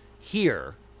trouble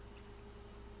here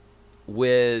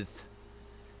with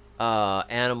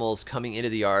animals coming into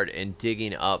the yard and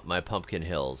digging up my pumpkin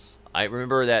hills. I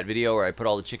remember that video where I put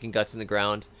all the chicken guts in the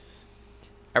ground.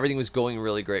 Everything was going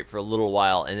really great for a little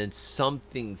while, and then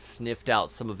something sniffed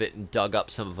out some of it and dug up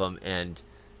some of them and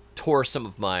tore some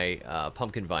of my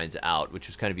pumpkin vines out, which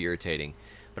was kind of irritating.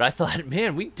 But I thought,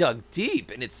 man, we dug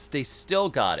deep, and they still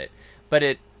got it. But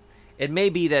it may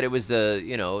be that it was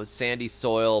the sandy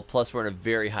soil, plus we're in a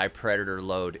very high predator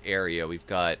load area. We've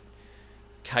got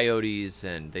coyotes,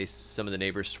 and some of the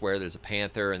neighbors swear there's a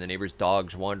panther, and the neighbors'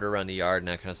 dogs wander around the yard and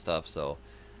that kind of stuff. So,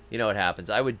 you know what happens.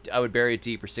 I would bury it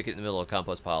deep or stick it in the middle of a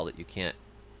compost pile that you can't,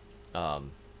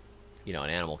 an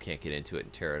animal can't get into it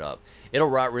and tear it up. It'll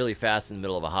rot really fast in the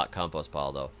middle of a hot compost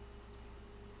pile, though.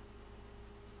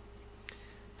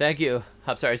 Thank you.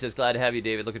 Hopsari says, glad to have you,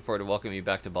 David. Looking forward to welcoming you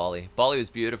back to Bali. Bali was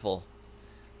beautiful.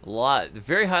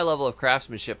 Very high level of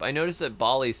craftsmanship. I noticed that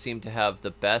Bali seemed to have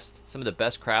some of the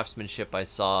best craftsmanship I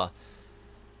saw.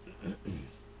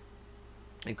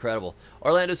 Incredible.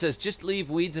 Orlando says, just leave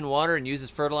weeds in water and use as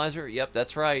fertilizer. Yep,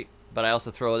 that's right. But I also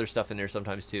throw other stuff in there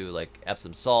sometimes too, like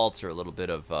Epsom salts or a little bit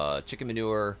of chicken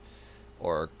manure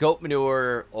or goat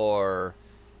manure, or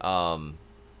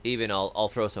even I'll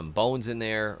throw some bones in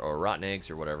there or rotten eggs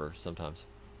or whatever sometimes.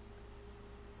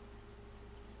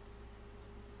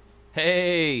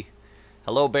 Hey!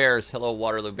 Hello, bears. Hello,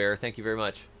 Waterloo Bear. Thank you very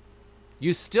much.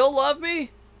 You still love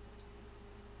me?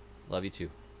 Love you too.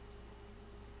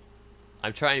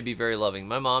 I'm trying to be very loving.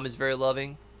 My mom is very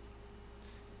loving.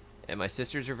 And my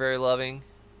sisters are very loving.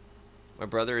 My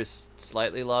brother is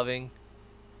slightly loving.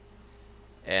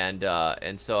 And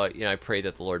so, I pray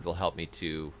that the Lord will help me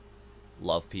to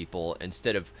love people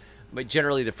instead of... But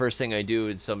generally, the first thing I do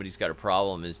when somebody's got a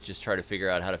problem is just try to figure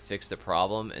out how to fix the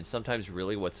problem. And sometimes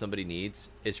really what somebody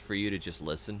needs is for you to just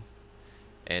listen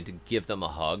and to give them a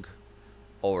hug,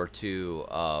 or to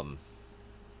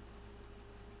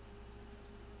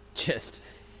just,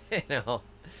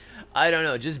 I don't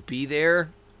know, just be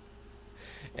there.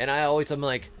 And I'm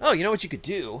like, oh, you know what you could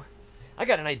do? I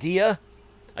got an idea.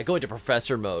 I go into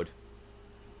professor mode.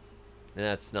 And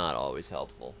that's not always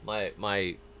helpful. My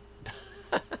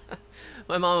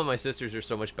my mom and my sisters are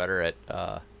so much better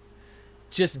at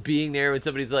just being there when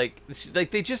somebody's like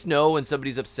they just know when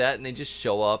somebody's upset, and they just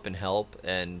show up and help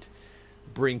and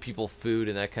bring people food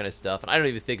and that kind of stuff. And I don't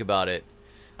even think about it.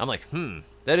 I'm like,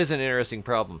 that is an interesting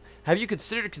problem. Have you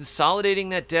considered consolidating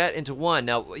that debt into one?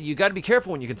 Now, you got to be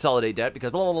careful when you consolidate debt,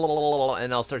 because blah, blah, blah, blah, blah,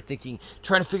 and I'll start thinking,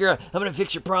 trying to figure out, I'm going to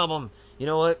fix your problem. You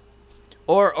know what?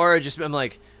 Or I'm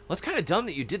like, well, it's kind of dumb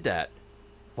that you did that.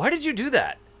 Why did you do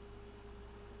that?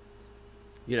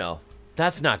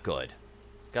 That's not good.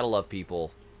 Gotta love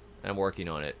people. And I'm working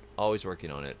on it. Always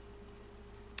working on it.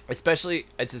 It's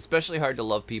especially hard to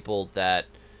love people that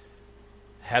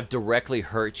have directly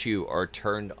hurt you or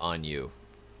turned on you.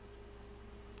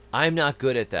 I'm not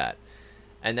good at that.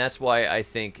 And that's why I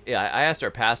think... Yeah, I asked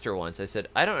our pastor once. I said,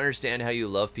 I don't understand how you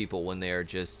love people when they are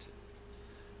just...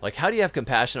 Like, how do you have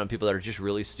compassion on people that are just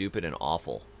really stupid and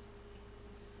awful?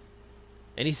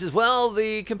 And he says, well,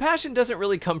 the compassion doesn't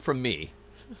really come from me.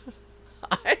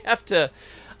 I have to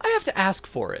ask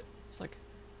for it. It's like,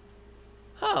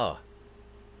 oh,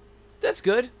 that's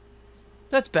good.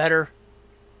 That's better.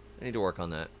 I need to work on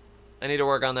that.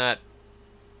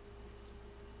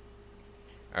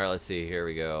 All right, let's see. Here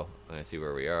we go. I'm going to see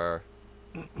where we are.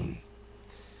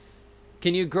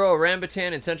 Can you grow a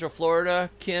rambutan in Central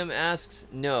Florida? Kim asks.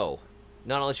 No.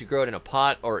 Not unless you grow it in a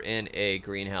pot or in a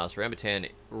greenhouse. Rambutan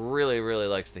really, really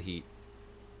likes the heat.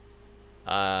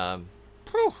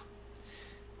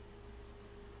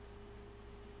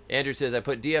 Andrew says, I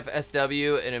put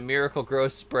DFSW in a Miracle Grow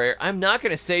sprayer. I'm not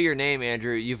going to say your name,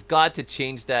 Andrew. You've got to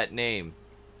change that name.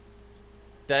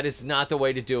 That is not the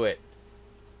way to do it.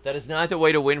 That is not the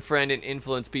way to win friend and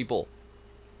influence people.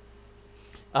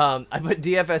 I put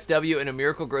DFSW in a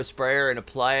Miracle Grow sprayer and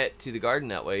apply it to the garden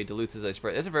that way. It dilutes as I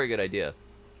spray. That's a very good idea.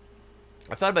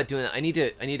 I've thought about doing that. I need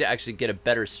to actually get a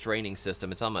better straining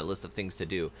system. It's on my list of things to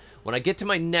do. When I get to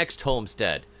my next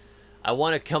homestead, I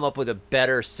want to come up with a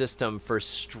better system for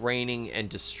straining and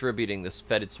distributing this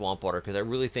fetid swamp water, because I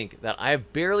really think that I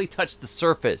have barely touched the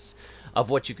surface of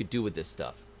what you could do with this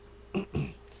stuff.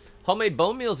 Homemade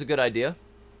bone meal is a good idea.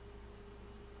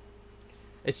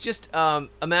 It's just a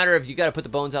matter of you got to put the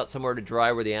bones out somewhere to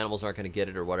dry where the animals aren't going to get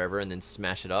it or whatever, and then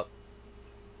smash it up.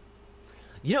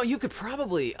 You know, you could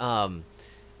probably,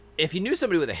 if you knew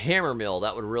somebody with a hammer mill,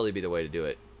 that would really be the way to do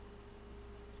it.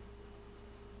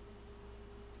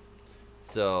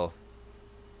 So,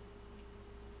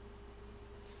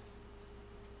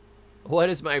 what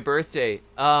is my birthday?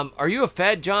 Are you a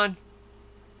Fed, John?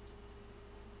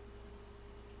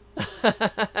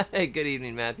 Hey, good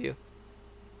evening, Matthew.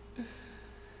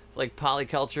 It's like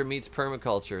polyculture meets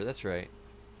permaculture. That's right.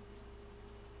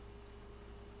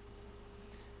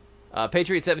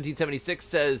 Patriot 1776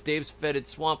 says, Dave's fetid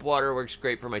swamp water works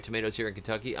great for my tomatoes here in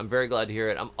Kentucky. I'm very glad to hear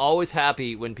it. I'm always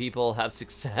happy when people have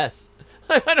success.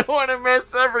 I don't want to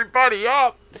mess everybody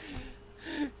up.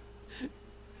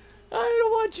 I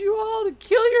don't want you all to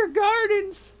kill your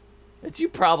gardens. But you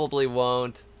probably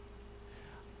won't.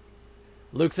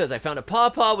 Luke says, I found a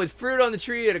pawpaw with fruit on the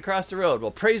tree and across the road.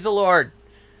 Well, praise the Lord.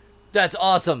 That's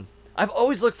awesome. I've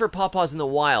always looked for pawpaws in the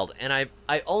wild, and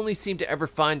I only seem to ever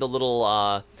find the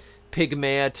little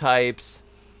pygmea types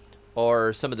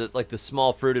or some of the, like, the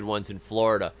small fruited ones in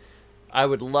Florida. I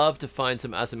would love to find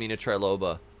some Asamina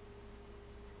triloba.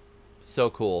 So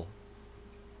cool.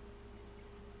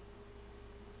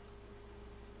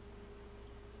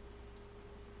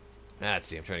 Let's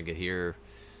see, I'm trying to get here.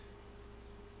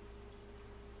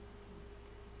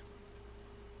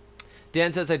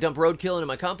 Dan says, I dump roadkill into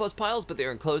my compost piles, but they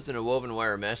are enclosed in a woven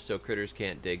wire mesh so critters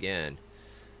can't dig in.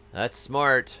 That's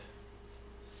smart.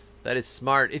 That is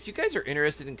smart. If you guys are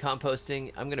interested in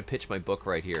composting, I'm going to pitch my book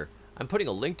right here. I'm putting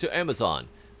a link to Amazon,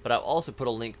 but I'll also put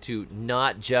a link to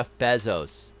Not Jeff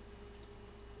Bezos.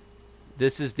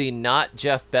 This is the Not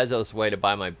Jeff Bezos way to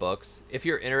buy my books. If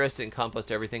you're interested in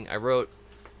compost everything, I wrote...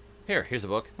 Here's a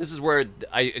book. This is where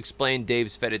I explained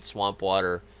Dave's fetid swamp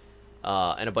water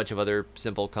and a bunch of other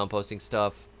simple composting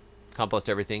stuff. Compost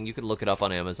everything. You can look it up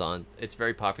on Amazon. It's a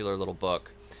very popular little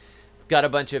book. Got a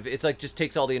bunch of... It's like just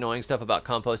takes all the annoying stuff about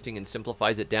composting and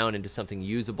simplifies it down into something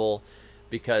usable,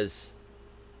 because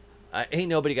ain't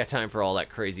nobody got time for all that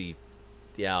crazy...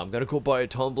 Yeah, I'm going to go buy a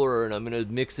tumbler, and I'm going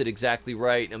to mix it exactly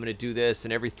right, and I'm going to do this,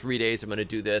 and every 3 days I'm going to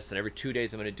do this, and every 2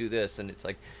 days I'm going to do this, and it's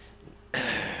like...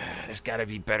 There's got to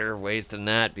be better ways than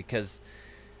that, because,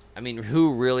 I mean,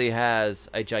 who really has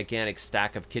a gigantic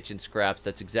stack of kitchen scraps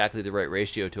that's exactly the right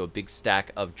ratio to a big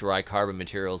stack of dry carbon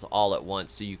materials all at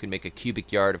once, so you can make a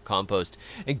cubic yard of compost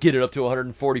and get it up to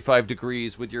 145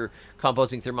 degrees with your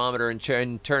composting thermometer and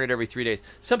turn it every 3 days?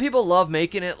 Some people love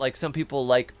making it, like some people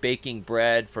like baking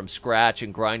bread from scratch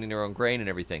and grinding their own grain and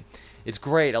everything. It's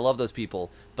great. I love those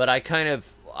people. But I kind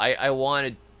of, I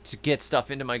wanted to get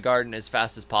stuff into my garden as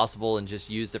fast as possible and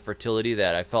just use the fertility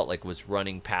that I felt like was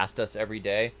running past us every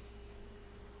day.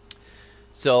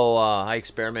 So I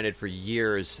experimented for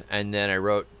years, and then I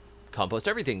wrote Compost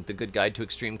Everything, The Good Guide to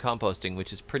Extreme Composting,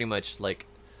 which is pretty much like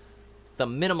the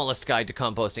minimalist guide to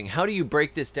composting. How do you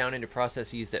break this down into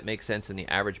processes that make sense in the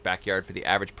average backyard for the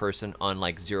average person on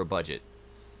like zero budget?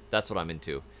 That's what I'm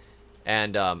into.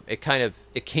 And it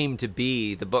came to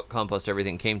be, the book Compost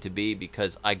Everything came to be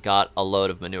because I got a load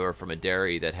of manure from a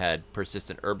dairy that had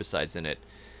persistent herbicides in it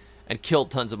and killed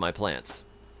tons of my plants.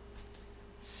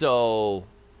 So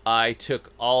I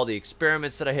took all the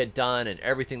experiments that I had done and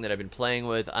everything that I've been playing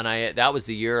with, and that was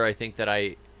the year I think that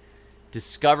I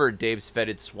discovered Dave's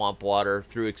fetid swamp water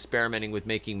through experimenting with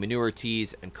making manure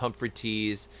teas and comfort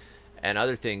teas and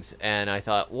other things. And I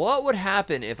thought, what would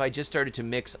happen if I just started to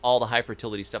mix all the high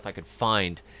fertility stuff I could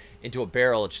find into a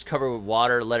barrel, just cover it with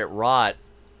water, let it rot.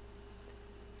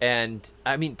 And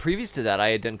I mean, previous to that, I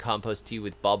had done compost tea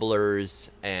with bubblers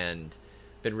and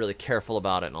been really careful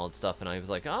about it and all that stuff. And I was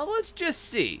like, oh, let's just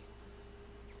see.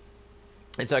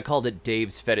 And so I called it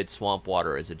Dave's fetid swamp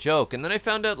water as a joke. And then I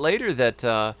found out later that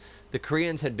the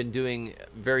Koreans had been doing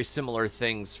very similar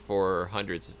things for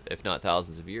hundreds, if not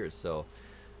thousands of years. So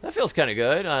that feels kind of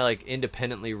good. I like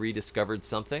independently rediscovered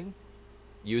something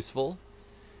useful.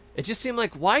 It just seemed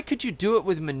like, why could you do it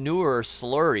with manure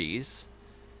slurries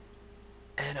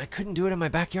and I couldn't do it in my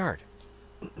backyard?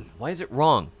 Why is it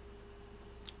wrong?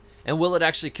 And will it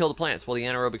actually kill the plants? Will the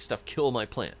anaerobic stuff kill my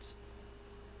plants?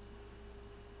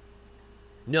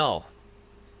 No,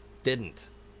 didn't.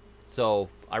 So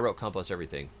I wrote Compost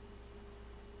Everything.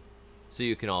 so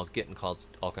you can all get in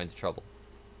all kinds of trouble.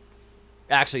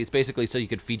 Actually, it's basically so you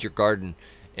could feed your garden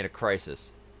in a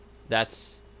crisis.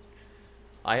 That's...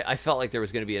 I felt like there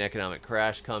was going to be an economic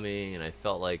crash coming, and I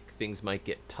felt like things might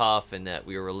get tough, and that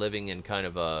we were living in kind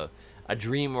of a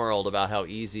dream world about how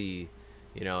easy,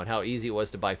 you know, and how easy it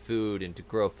was to buy food and to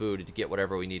grow food and to get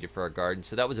whatever we needed for our garden.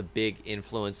 So that was a big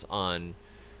influence on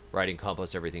writing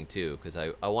Compost Everything too, because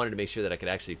I wanted to make sure that I could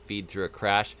actually feed through a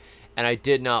crash, and I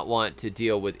did not want to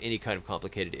deal with any kind of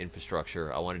complicated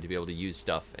infrastructure. I wanted to be able to use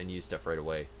stuff and use stuff right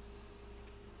away.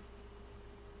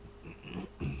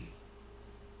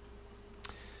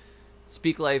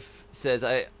 Speak Life says,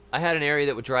 I had an area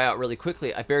that would dry out really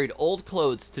quickly. I buried old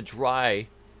clothes to dry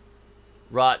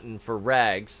rotten for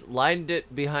rags, lined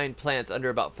it behind plants under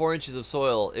about 4 inches of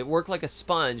soil. It worked like a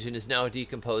sponge and is now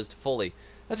decomposed fully.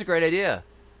 That's a great idea.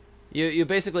 You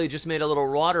basically just made a little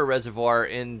water reservoir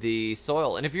in the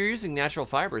soil. And if you're using natural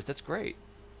fibers, that's great.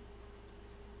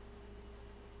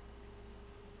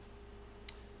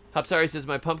 Hopsari says,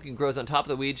 my pumpkin grows on top of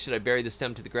the weeds. Should I bury the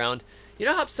stem to the ground? You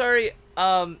know, Hopsari,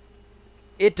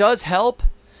 it does help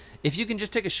if you can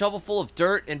just take a shovel full of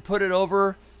dirt and put it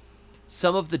over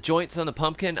some of the joints on the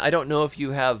pumpkin. I don't know if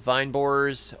you have vine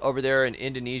borers over there in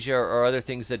Indonesia or other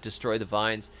things that destroy the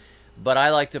vines, but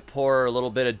I like to pour a little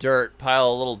bit of dirt,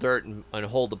 pile a little dirt, and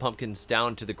hold the pumpkins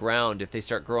down to the ground. If they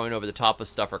start growing over the top of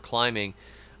stuff or climbing,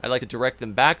 I like to direct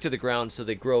them back to the ground so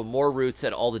they grow more roots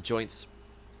at all the joints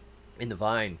in the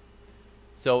vine.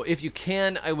 So if you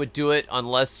can, I would do it,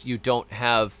 unless you don't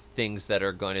have things that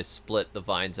are going to split the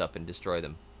vines up and destroy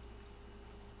them.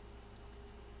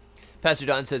 Pastor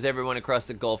Don says, everyone across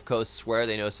the Gulf Coast swear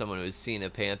they know someone who has seen a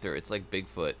panther. It's like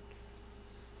Bigfoot.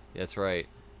 That's right.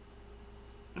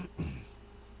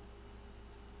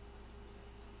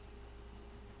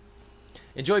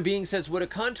 Enjoy Being says, would a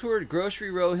contoured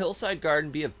grocery row hillside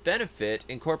garden be of benefit,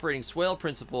 incorporating swale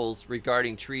principles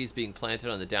regarding trees being planted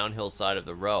on the downhill side of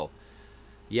the row?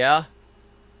 Yeah,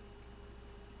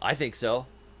 I think so.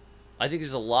 I think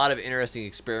there's a lot of interesting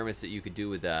experiments that you could do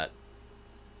with that.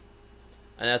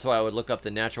 And that's why I would look up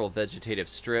the natural vegetative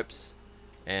strips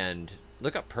and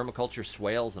look up permaculture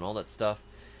swales and all that stuff.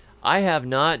 I have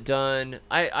not done...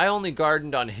 I only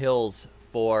gardened on hills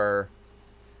for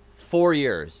 4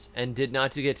 years and did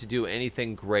not get to do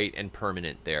anything great and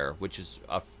permanent there, which is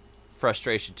a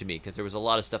frustration to me, because there was a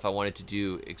lot of stuff I wanted to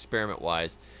do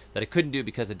experiment-wise that I couldn't do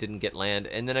because I didn't get land.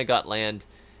 And then I got land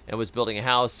and was building a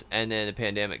house, and then the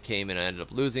pandemic came and I ended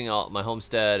up losing all my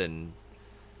homestead, and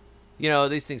you know,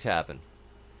 these things happen.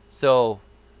 So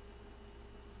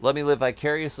let me live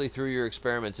vicariously through your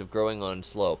experiments of growing on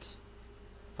slopes.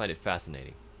 I find it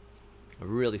fascinating.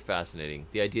 Really fascinating.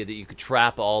 The idea that you could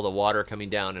trap all the water coming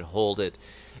down and hold it,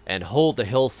 and hold the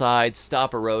hillside,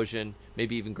 stop erosion,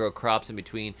 maybe even grow crops in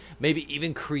between, maybe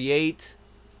even create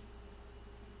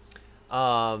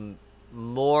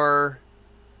more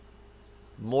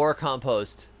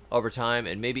compost over time,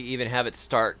 and maybe even have it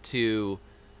start to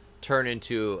turn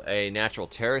into a natural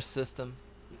terrace system.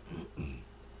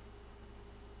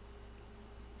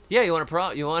 Yeah, you want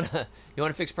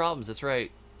to fix problems. That's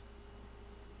right.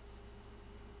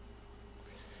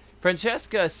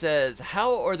 Francesca says,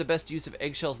 how are the best use of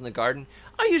eggshells in the garden?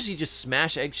 I usually just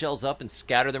smash eggshells up and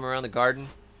scatter them around the garden,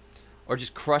 or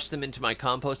just crush them into my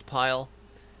compost pile,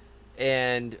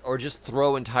 or just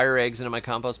throw entire eggs into my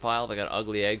compost pile. If I got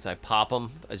ugly eggs, I pop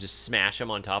them. I just smash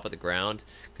them on top of the ground,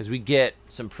 because we get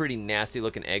some pretty nasty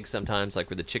looking eggs sometimes,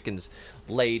 like where the chickens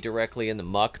lay directly in the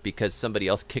muck because somebody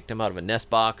else kicked them out of a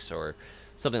nest box or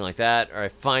something like that. Or I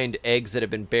find eggs that have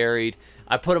been buried.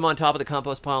 I put them on top of the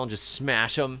compost pile and just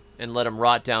smash them and let them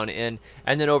rot down in.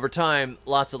 And then over time,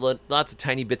 lots of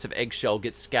tiny bits of eggshell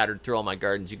get scattered through all my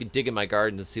gardens. You can dig in my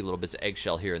gardens and see little bits of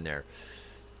eggshell here and there,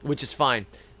 which is fine.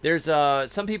 There's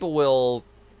some people will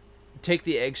take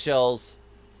the eggshells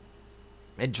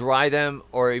and dry them,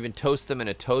 or even toast them in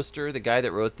a toaster. The guy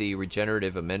that wrote the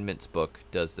Regenerative Amendments book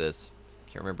does this.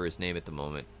 Can't remember his name at the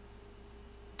moment.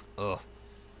 Ugh.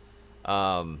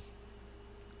 Cannot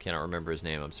remember his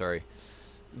name. I'm sorry.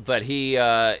 But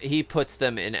he puts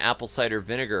them in apple cider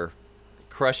vinegar,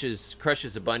 crushes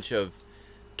a bunch of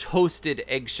toasted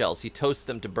eggshells. He toasts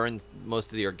them to burn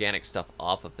most of the organic stuff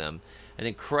off of them, and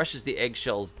then crushes the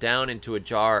eggshells down into a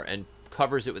jar and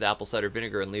covers it with apple cider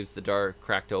vinegar and leaves the jar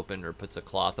cracked open, or puts a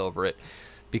cloth over it,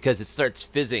 because it starts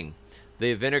fizzing.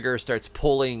 The vinegar starts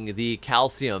pulling the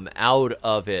calcium out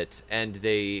of it, and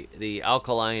the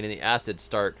alkaline and the acid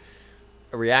start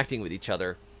reacting with each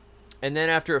other. And then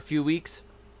after a few weeks,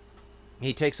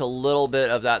 he takes a little bit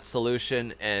of that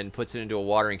solution and puts it into a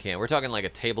watering can. We're talking like a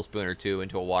tablespoon or two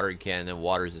into a watering can, and then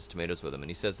waters his tomatoes with them. And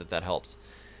he says that that helps.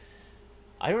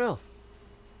 I don't know.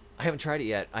 I haven't tried it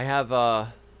yet. I have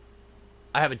a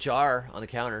jar on the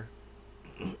counter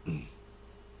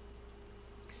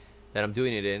that I'm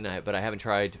doing it in, but I haven't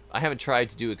tried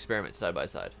to do experiments side by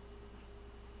side.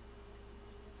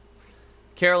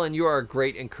 Carolyn, you are a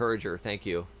great encourager. Thank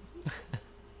you.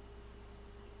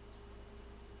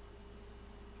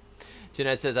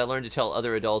 Jeanette says, I learned to tell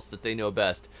other adults that they know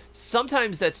best.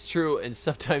 Sometimes that's true, and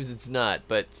sometimes it's not.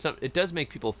 But it does make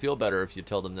people feel better if you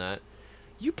tell them that.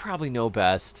 You probably know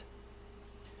best.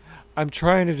 I'm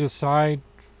trying to decide.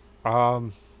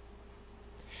 I'm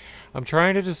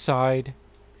trying to decide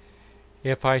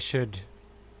if I should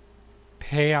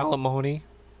pay alimony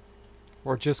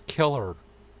or just kill her.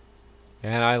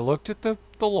 And I looked at the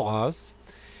laws,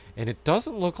 and it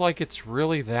doesn't look like it's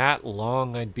really that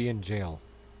long I'd be in jail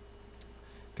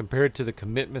compared to the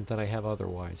commitment that I have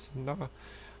otherwise. No,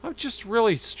 I'm just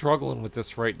really struggling with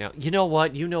this right now. You know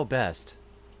what? You know best.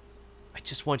 I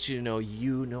just want you to know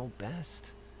you know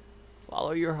best.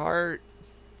 Follow your heart.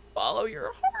 Follow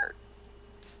your heart.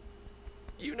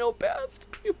 You know best.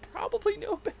 You probably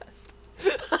know best.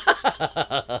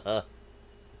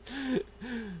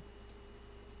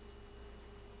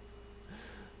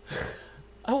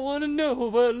 I want to know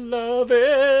what love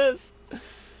is.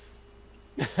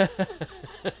 It's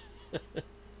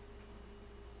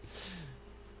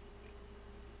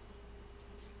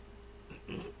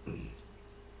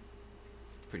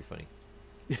pretty funny.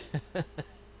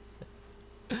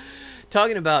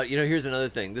 Talking about, here's another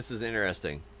thing. This is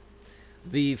interesting.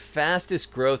 The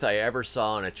fastest growth I ever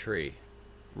saw on a tree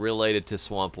related to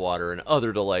swamp water and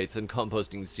other delights and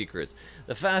composting secrets.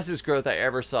 The fastest growth I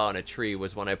ever saw on a tree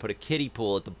was when I put a kiddie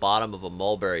pool at the bottom of a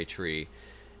mulberry tree,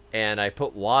 and I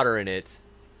put water in it,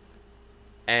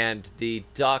 and the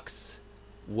ducks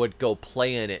would go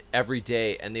play in it every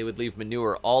day, and they would leave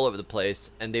manure all over the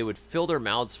place, and they would fill their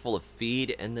mouths full of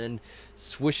feed and then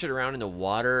swish it around in the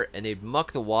water, and they'd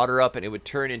muck the water up, and it would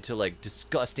turn into like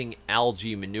disgusting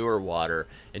algae manure water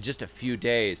in just a few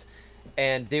days.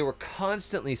 And they were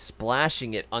constantly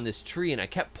splashing it on this tree, and I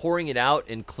kept pouring it out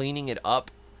and cleaning it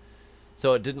up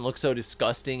so it didn't look so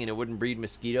disgusting and it wouldn't breed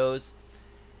mosquitoes.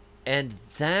 And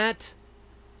that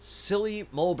silly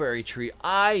mulberry tree,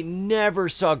 I never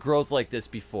saw growth like this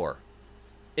before.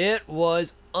 It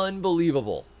was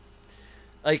unbelievable.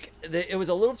 Like, it was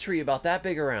a little tree about that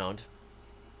big around,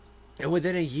 and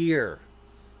within a year,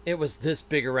 it was this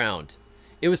big around.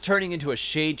 It was turning into a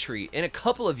shade tree. In a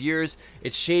couple of years,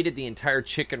 it shaded the entire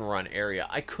chicken run area.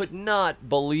 I could not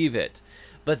believe it.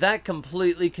 But that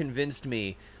completely convinced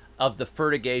me of the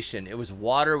fertigation. It was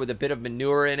water with a bit of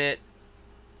manure in it,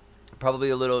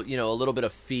 probably a little bit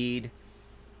of feed,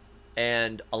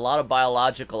 and a lot of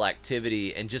biological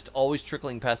activity, and just always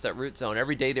trickling past that root zone.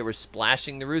 Every day they were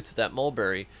splashing the roots of that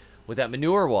mulberry with that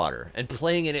manure water and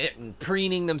playing in it and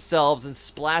preening themselves and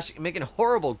splashing, making a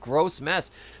horrible, gross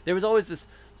mess. There was always this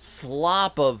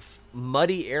slop of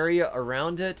muddy area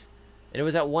around it, and it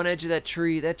was at one edge of that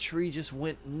tree. That tree just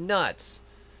went nuts.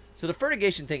 So the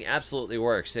fertigation thing absolutely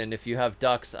works, and if you have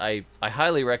ducks, I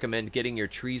highly recommend getting your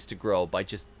trees to grow by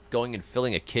just going and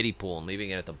filling a kiddie pool and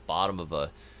leaving it at the bottom of a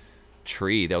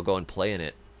tree. They'll go and play in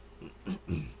it.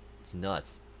 It's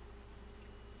nuts.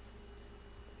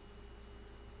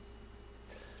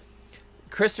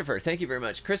 Christopher, thank you very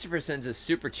much. Christopher sends a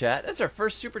super chat. That's our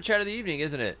first super chat of the evening,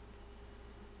 isn't it?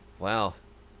 Wow.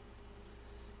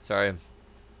 Sorry.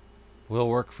 Will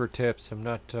work for tips. I'm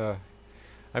not,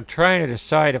 I'm trying to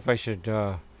decide if I should,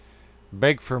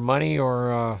 beg for money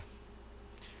or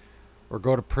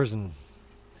go to prison.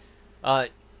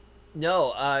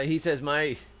 No, he says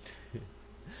my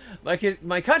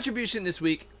contribution this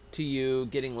week to you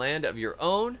getting land of your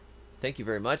own. Thank you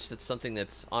very much. That's something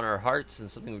that's on our hearts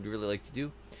and something we'd really like to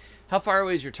do. How far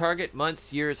away is your target?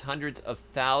 Months, years, hundreds of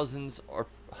thousands, or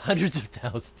hundreds of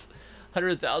thousands?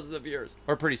 Hundreds of thousands of years.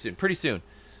 Or pretty soon. Pretty soon.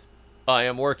 I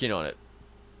am working on it.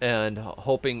 And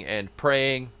hoping and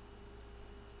praying.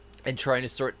 And trying to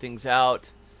sort things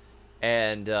out.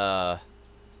 And,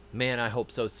 man, I hope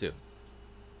so soon.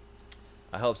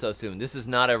 I hope so soon. This is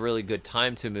not a really good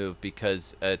time to move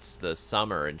because it's the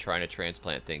summer and trying to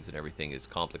transplant things and everything is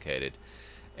complicated.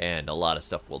 And a lot of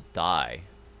stuff will die.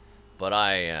 But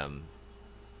I am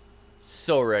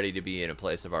so ready to be in a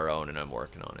place of our own, and I'm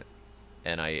working on it.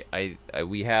 And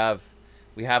we have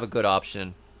a good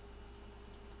option,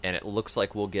 and it looks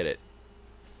like we'll get it.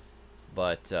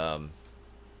 But,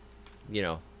 you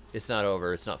know, it's not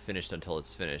over. It's not finished until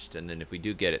it's finished. And then if we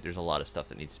do get it, there's a lot of stuff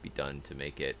that needs to be done to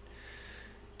make it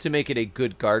a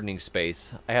good gardening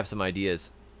space. I have some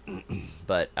ideas,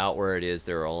 but out where it is,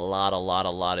 there are a lot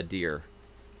of deer,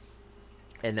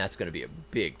 and that's going to be a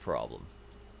big problem.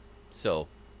 So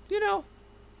you know,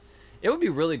 it would be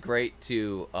really great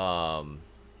to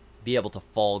be able to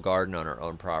fall garden on our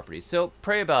own property. So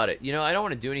pray about it. You know, I don't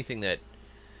want to do anything that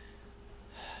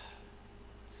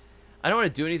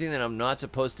I'm not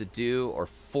supposed to do or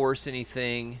force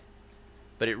anything,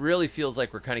 but it really feels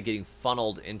like we're kind of getting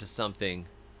funneled into something,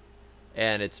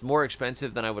 and it's more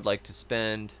expensive than I would like to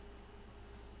spend.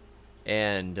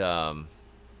 And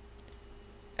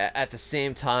at the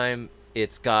same time,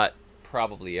 it's got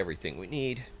probably everything we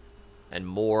need and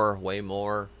more, way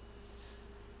more.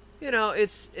 You know,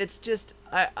 it's just,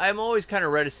 I'm always kind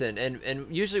of reticent, and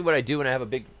usually what I do when I have a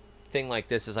big thing like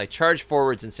this is I charge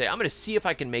forwards and say, I'm going to see if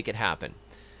I can make it happen.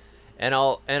 And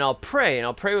I'll pray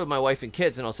with my wife and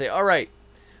kids, and I'll say, all right,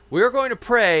 we're going to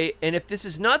pray, and if this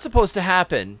is not supposed to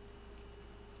happen,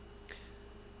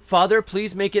 Father,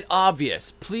 please make it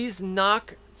obvious. Please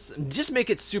just make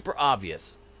it super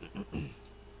obvious.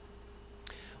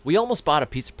 We almost bought a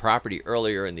piece of property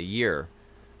earlier in the year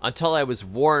until I was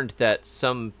warned that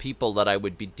some people that I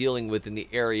would be dealing with in the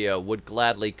area would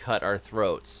gladly cut our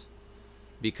throats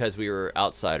because we were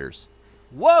outsiders.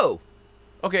 Whoa!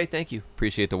 Okay, thank you.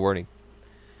 Appreciate the warning.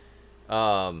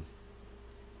 And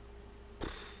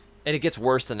it gets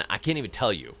worse than I can't even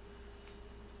tell you,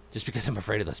 just because I'm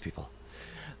afraid of those people.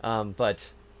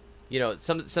 But you know,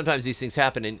 sometimes these things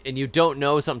happen, and you don't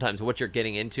know sometimes what you're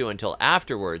getting into until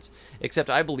afterwards. Except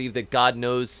I believe that God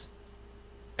knows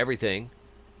everything,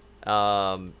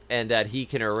 and that He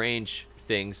can arrange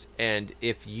things. And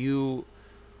if you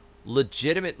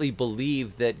legitimately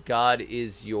believe that God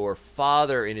is your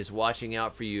father and is watching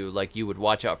out for you like you would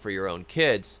watch out for your own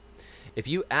kids, if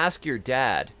you ask your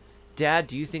dad, Dad,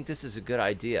 do you think this is a good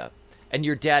idea? And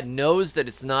your dad knows that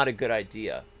it's not a good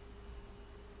idea,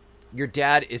 your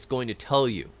dad is going to tell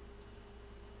you.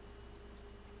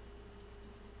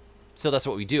 So that's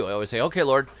what we do. I always say, okay,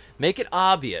 Lord, make it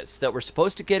obvious that we're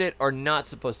supposed to get it or not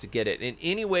supposed to get it in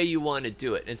any way you want to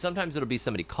do it. And sometimes it'll be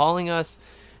somebody calling us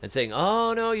and saying,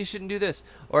 oh, no, you shouldn't do this.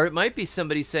 Or it might be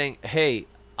somebody saying, hey,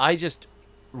 I just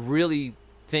really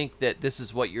think that this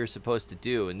is what you're supposed to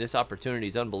do, and this opportunity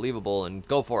is unbelievable, and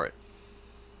go for it.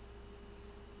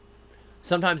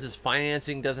 Sometimes this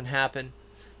financing doesn't happen.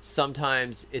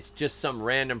 Sometimes it's just some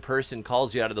random person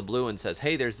calls you out of the blue and says,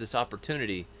 hey, there's this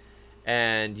opportunity,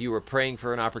 and you were praying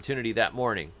for an opportunity that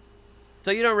morning.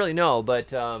 So you don't really know,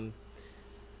 but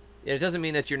it doesn't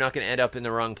mean that you're not going to end up in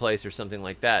the wrong place or something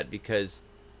like that, because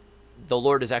the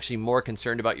Lord is actually more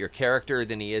concerned about your character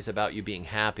than He is about you being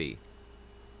happy.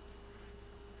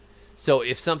 So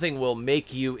if something will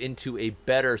make you into a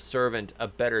better servant, a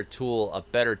better tool, a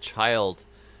better child,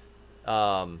 He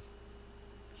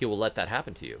will let that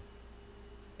happen to you.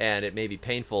 And it may be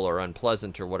painful or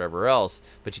unpleasant or whatever else,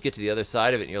 but you get to the other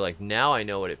side of it and you're like, now I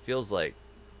know what it feels like.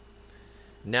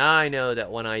 Now I know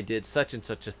that when I did such and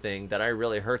such a thing that I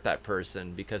really hurt that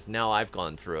person, because now I've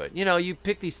gone through it. You know, you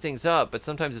pick these things up, but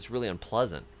sometimes it's really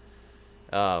unpleasant.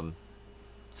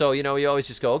 So, you know, you always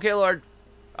just go, okay, Lord,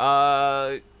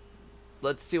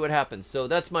 let's see what happens. So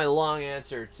that's my long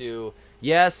answer to,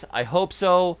 yes, I hope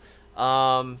so.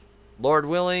 Lord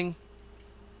willing,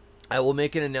 I will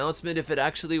make an announcement if it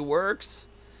actually works.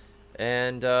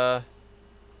 And there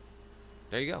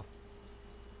you go.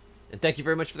 And thank you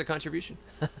very much for the contribution.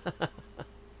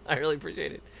 I really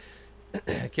appreciate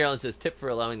it. Carolyn says, tip for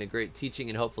allowing the great teaching,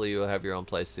 and hopefully you'll have your own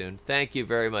place soon. Thank you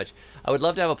very much. I would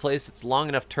love to have a place that's long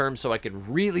enough term so I could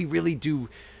really, really do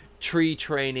tree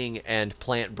training and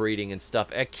plant breeding and stuff.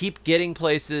 I keep getting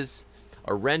places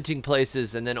or renting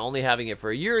places and then only having it for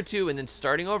a year or two and then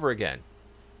starting over again.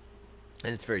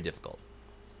 And it's very difficult.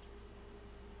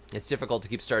 It's difficult to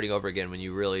keep starting over again when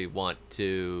you really want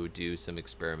to do some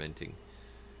experimenting.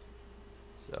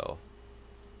 So,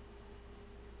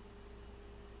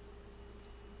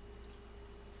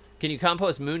 can you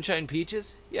compost moonshine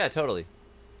peaches? Yeah, totally.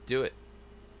 Do it.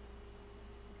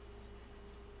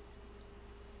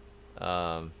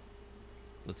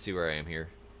 Let's see where I am here.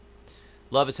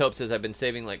 Love is Hope says, I've been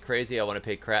saving like crazy. I want to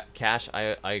pay cash.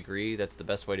 I agree. That's the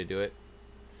best way to do it.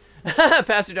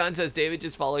 Pastor Don says, David,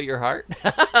 just follow your heart.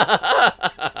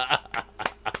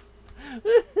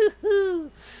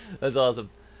 That's awesome.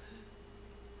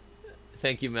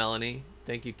 Thank you, Melanie.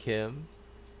 Thank you, Kim.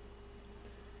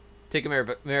 Take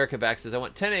America Back says, I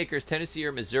want 10 acres, Tennessee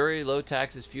or Missouri, low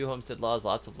taxes, few homestead laws,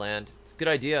 lots of land. Good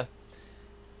idea.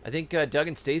 I think Doug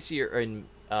and Stacy are in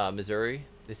Missouri.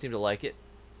 They seem to like it.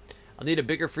 I'll need a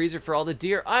bigger freezer for all the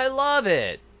deer. I love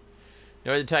it.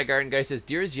 Northern Thai Garden guy says,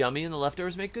 deer is yummy and the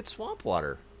leftovers make good swamp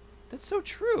water. That's so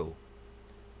true.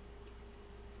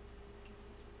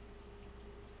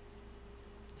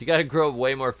 You got to grow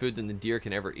way more food than the deer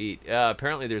can ever eat.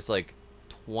 Apparently there's like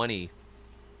 20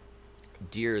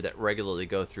 deer that regularly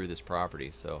go through this property,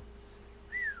 so.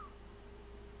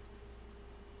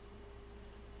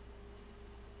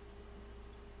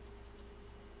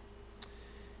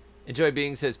 Enjoy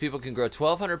Being says people can grow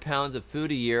 1,200 pounds of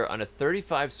food a year on a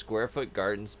 35 square foot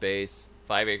garden space.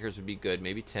 5 acres would be good,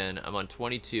 maybe 10. I'm on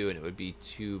 22 and it would be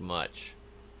too much.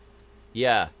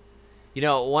 Yeah. You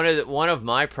know, one of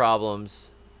my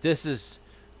problems, this is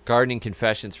gardening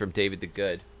confessions from David the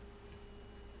Good.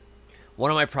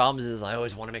 One of my problems is I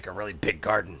always want to make a really big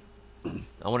garden.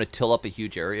 I want to till up a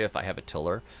huge area if I have a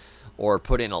tiller, or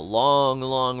put in a long,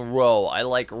 long row. I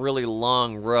like really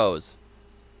long rows.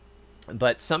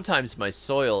 But sometimes my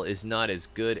soil is not as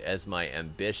good as my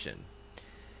ambition.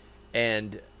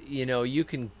 And, you know, you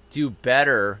can do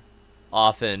better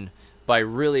often by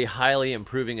really highly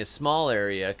improving a small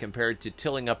area compared to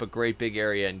tilling up a great big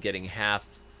area and getting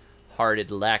half-hearted,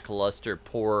 lackluster,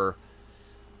 poor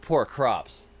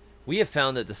crops. We have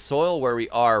found that the soil where we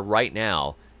are right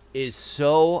now is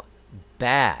so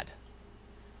bad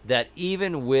that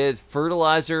even with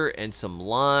fertilizer and some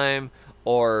lime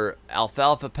or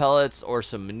alfalfa pellets or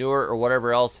some manure or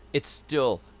whatever else, it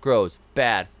still grows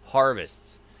bad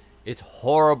harvests. It's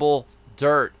horrible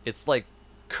dirt. It's like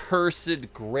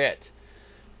cursed grit.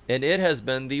 And it has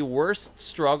been the worst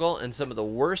struggle and some of the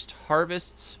worst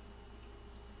harvests.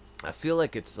 I feel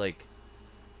like it's like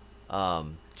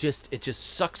it just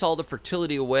sucks all the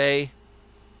fertility away,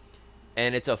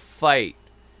 and it's a fight.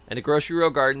 And the grocery row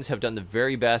gardens have done the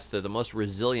very best. They're the most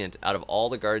resilient out of all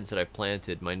the gardens that I've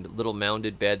planted. My little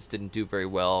mounded beds didn't do very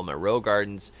well. My row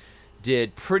gardens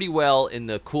did pretty well in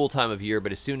the cool time of year,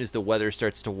 but as soon as the weather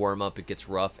starts to warm up, it gets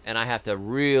rough, and I have to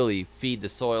really feed the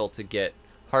soil to get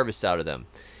harvests out of them.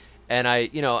 And I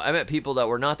met people that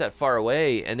were not that far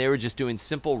away, and they were just doing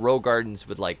simple row gardens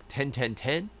with like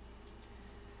 10-10-10,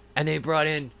 and they brought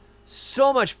in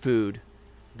so much food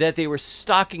that they were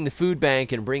stocking the food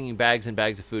bank and bringing bags and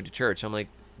bags of food to church. I'm like,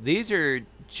 these are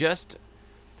just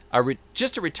a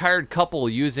retired couple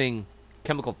using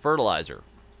chemical fertilizer.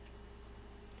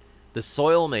 The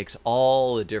soil makes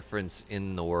all the difference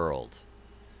in the world.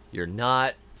 You're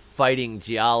not fighting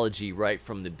geology right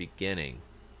from the beginning.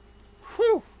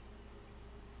 Whew.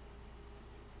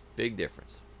 Big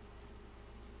difference.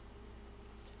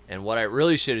 And what I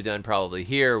really should have done probably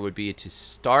here would be to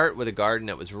start with a garden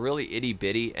that was really itty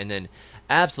bitty and then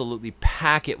absolutely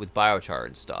pack it with biochar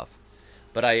and stuff.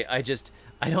 But I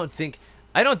don't think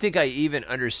I even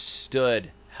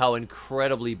understood how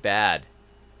incredibly bad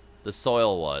the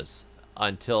soil was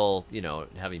until, you know,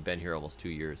 having been here almost 2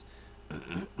 years.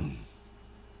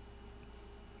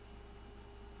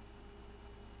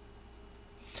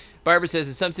 Barbara says,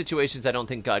 in some situations, I don't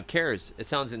think God cares. It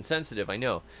sounds insensitive, I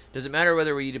know. Does it matter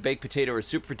whether we eat a baked potato or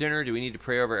soup for dinner? Do we need to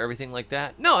pray over everything like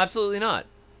that? No, absolutely not.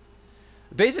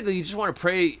 Basically, you just want to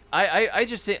pray. I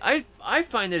just think, I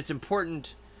find that it's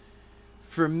important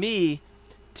for me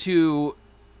to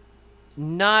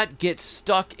not get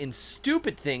stuck in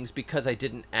stupid things because I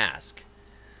didn't ask.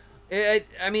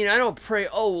 I mean, I don't pray,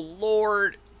 oh,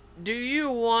 Lord, do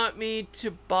you want me to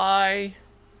buy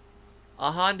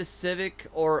a Honda Civic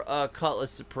or a Cutlass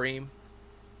Supreme?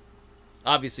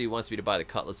 Obviously, he wants me to buy the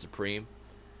Cutlass Supreme.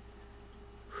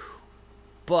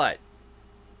 But,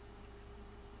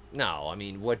 no, I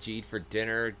mean, what'd you eat for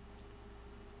dinner?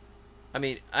 I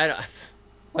mean, I don't,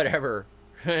 whatever.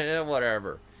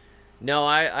 Whatever. No,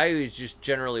 I just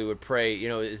generally would pray, you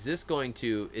know, is this going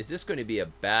to be a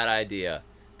bad idea?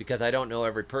 Because I don't know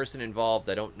every person involved.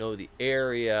 I don't know the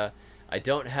area. I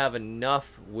don't have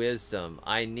enough wisdom.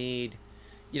 I need,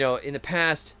 you know, in the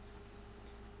past,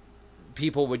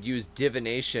 people would use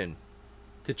divination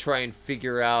to try and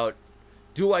figure out,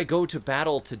 do I go to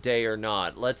battle today or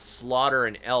not? Let's slaughter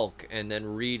an elk and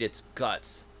then read its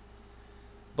guts.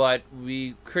 But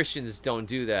we Christians don't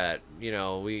do that. You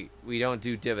know, we don't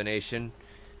do divination.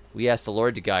 We ask the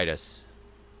Lord to guide us.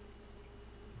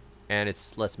 And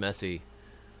it's less messy.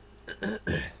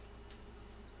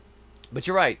 But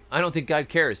you're right. I don't think God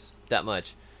cares that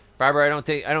much. Barbara, I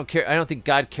don't think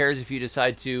God cares if you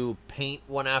decide to paint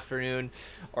one afternoon,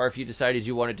 or if you decided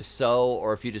you wanted to sew,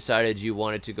 or if you decided you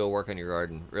wanted to go work on your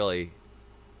garden. Really,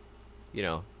 you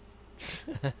know.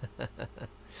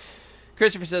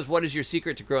 Christopher says, what is your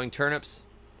secret to growing turnips?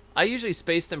 I usually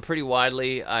space them pretty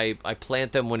widely. I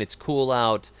plant them when it's cool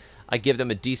out. I give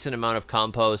them a decent amount of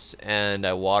compost, and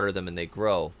I water them, and they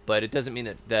grow. But it doesn't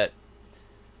mean that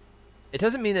it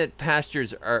doesn't mean that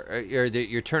pastures or that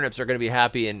your turnips are going to be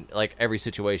happy in like every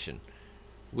situation.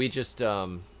 We just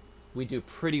we do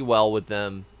pretty well with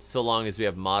them so long as we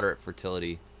have moderate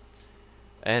fertility,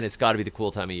 and it's got to be the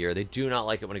cool time of year. They do not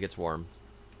like it when it gets warm.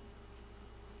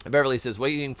 Beverly says,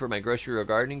 waiting for my grocery or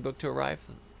gardening book to arrive.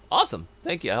 Awesome.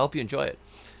 Thank you. I hope you enjoy it.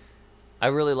 I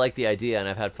really like the idea, and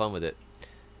I've had fun with it.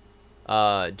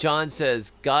 John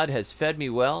says, God has fed me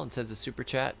well, and sends a super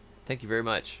chat. Thank you very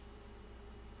much.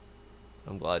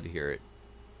 I'm glad to hear it.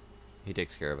 He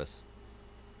takes care of us.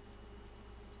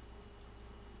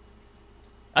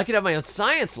 I could have my own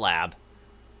science lab.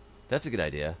 That's a good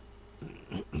idea.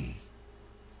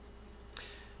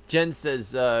 Jen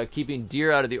says, keeping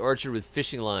deer out of the orchard with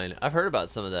fishing line. I've heard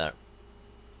about some of that.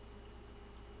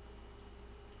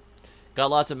 Got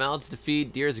lots of mouths to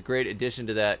feed. Deer is a great addition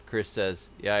to that, Chris says.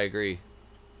 Yeah, I agree.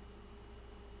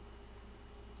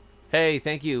 Hey,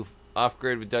 thank you. Off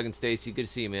Grid with Doug and Stacy. Good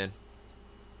to see you, man.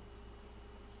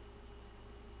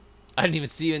 I didn't even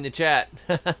see you in the chat.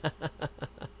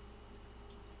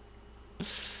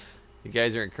 You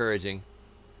guys are encouraging.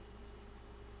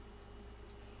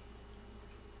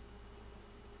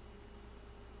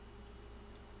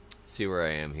 See where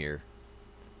I am here.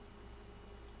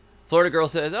 Florida Girl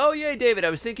says, oh, yay, David. I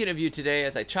was thinking of you today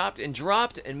as I chopped and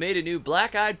dropped and made a new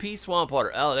black-eyed pea swamp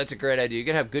water. Oh, that's a great idea. You're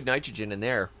going to have good nitrogen in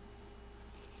there.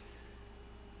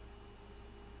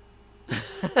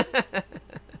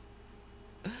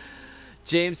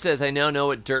 James says, I now know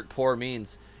what dirt poor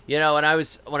means. You know, when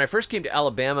I first came to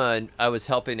Alabama, and I was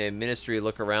helping a ministry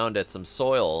look around at some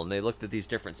soil, and they looked at these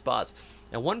different spots.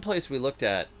 And one place we looked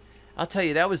at, I'll tell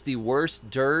you, that was the worst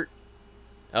dirt.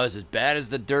 That was as bad as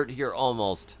the dirt here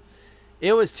almost.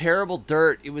 It was terrible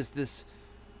dirt. It was this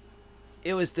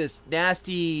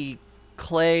nasty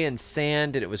clay and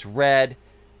sand, and it was red,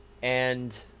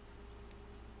 and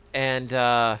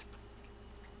there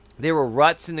were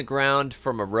ruts in the ground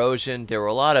from erosion. There were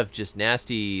a lot of just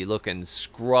nasty looking,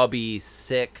 scrubby,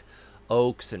 sick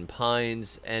oaks and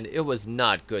pines, and it was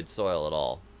not good soil at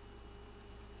all.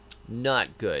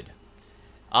 Not good.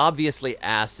 Obviously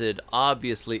acid,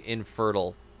 obviously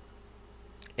infertile.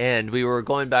 And we were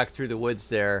going back through the woods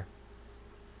there,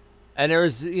 and there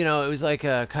was, you know, it was like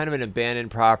a kind of an abandoned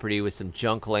property with some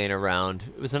junk laying around.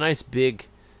 It was a nice big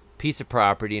piece of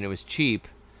property, and it was cheap.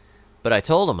 But I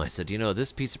told him, I said, you know,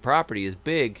 this piece of property is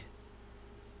big,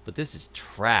 but this is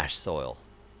trash soil.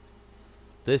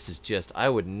 This is just, I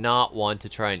would not want to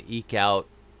try and eke out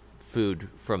food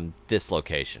from this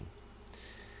location.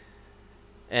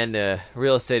 And the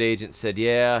real estate agent said,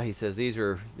 yeah, he says,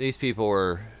 these people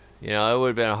were, you know, it would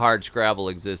have been a hard scrabble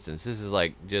existence. This is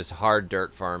like just hard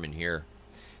dirt farming here.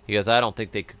 He goes, I don't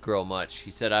think they could grow much.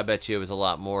 He said, I bet you it was a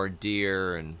lot more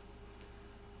deer and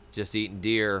just eating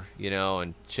deer, you know,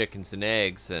 and chickens and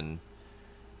eggs. And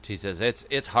she says,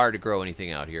 it's hard to grow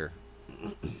anything out here.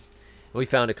 We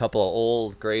found a couple of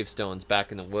old gravestones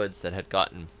back in the woods that had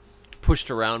gotten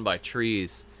pushed around by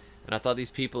trees. And I thought,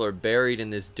 these people are buried in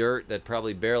this dirt that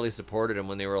probably barely supported them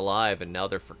when they were alive, and now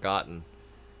they're forgotten.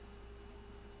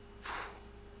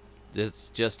 It's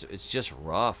just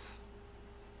rough.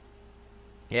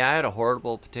 Yeah, I had a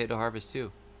horrible potato harvest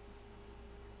too.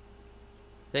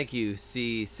 Thank you,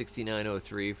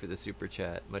 C6903, for the super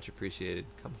chat. Much appreciated.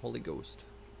 Come, Holy Ghost.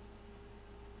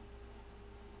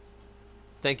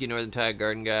 Thank you, Northern Tide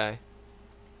Garden Guy.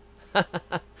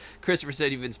 Christopher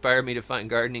said, you've inspired me to find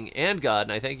gardening and God,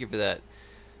 and I thank you for that.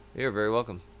 You're very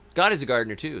welcome. God is a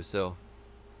gardener too, so.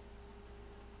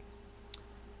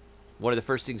 One of the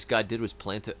first things God did was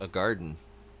plant a garden.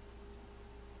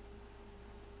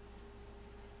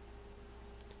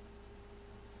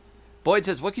 Boyd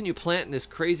says, what can you plant in this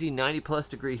crazy 90+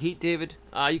 degree heat, David?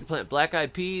 You can plant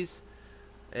black-eyed peas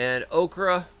and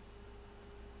okra,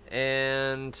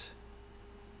 and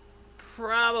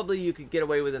probably you could get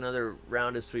away with another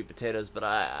round of sweet potatoes, but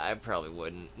I probably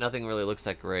wouldn't. Nothing really looks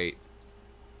that great.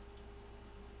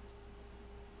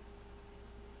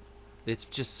 It's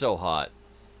just so hot.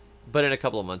 But in a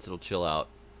couple of months, it'll chill out.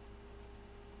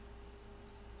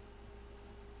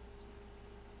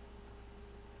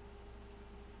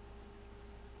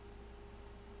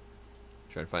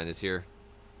 Trying to find this here.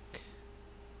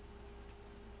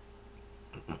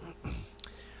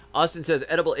 Austin says,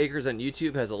 Edible Acres on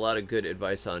YouTube has a lot of good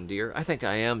advice on deer. I think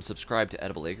I am subscribed to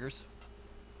Edible Acres.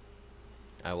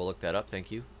 I will look that up,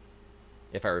 thank you.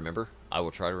 If I remember. I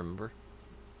will try to remember.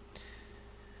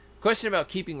 Question about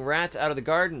keeping rats out of the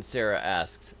garden, Sarah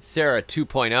asks. Sarah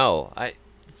 2.0.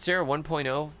 Sarah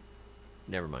 1.0?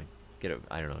 Never mind.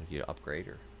 I don't know, get an upgrade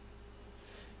or...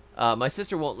 my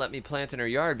sister won't let me plant in her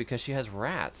yard because she has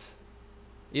rats.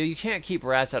 You can't keep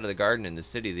rats out of the garden in the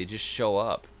city. They just show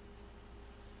up.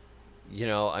 You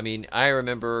know, I mean, I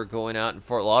remember going out in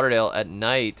Fort Lauderdale at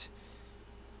night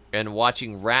and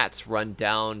watching rats run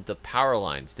down the power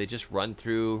lines. They just run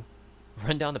down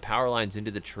the power lines into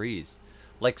the trees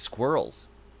like squirrels.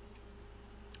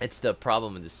 It's the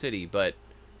problem in the city, but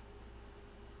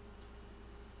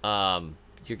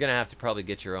you're going to have to probably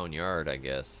get your own yard, I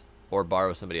guess, or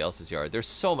borrow somebody else's yard. There's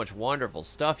so much wonderful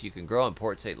stuff you can grow in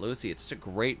Port St. Lucie. It's such a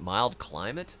great, mild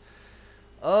climate.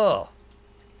 Oh,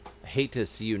 I hate to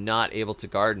see you not able to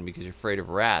garden because you're afraid of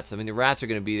rats. I mean, the rats are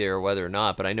going to be there whether or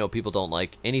not, but I know people don't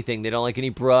like anything. They don't like any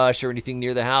brush or anything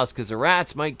near the house because the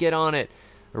rats might get on it.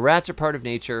 The rats are part of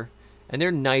nature, and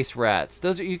they're nice rats.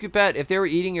 Those are, you could bet, if they were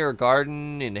eating your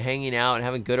garden and hanging out and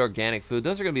having good organic food,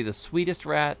 those are going to be the sweetest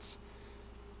rats.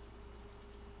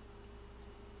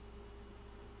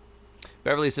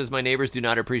 Beverly says, my neighbors do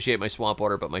not appreciate my swamp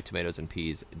water, but my tomatoes and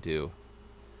peas do.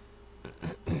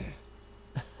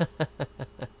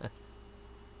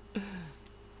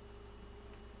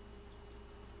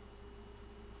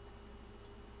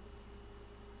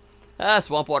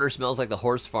 Swamp water smells like the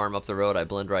horse farm up the road. I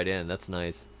blend right in. That's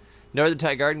nice. Northern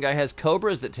Thai Garden Guy has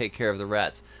cobras that take care of the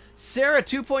rats. Sarah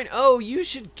 2.0, you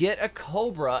should get a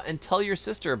cobra and tell your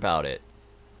sister about it.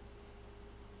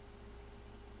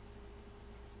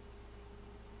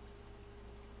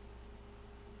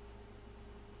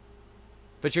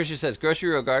 Patricia says, Grocery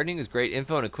Road Gardening is great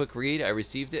info and a quick read. I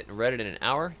received it and read it in an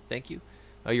hour. Thank you.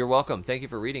 You're welcome. Thank you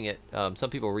for reading it. Some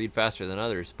people read faster than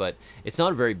others, but it's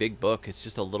not a very big book. It's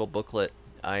just a little booklet.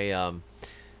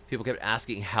 People kept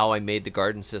asking how I made the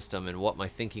garden system and what my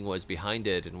thinking was behind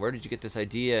it and where did you get this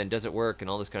idea and does it work and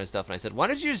all this kind of stuff. And I said, why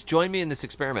don't you just join me in this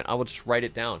experiment? I will just write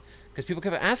it down because people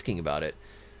kept asking about it.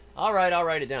 All right, I'll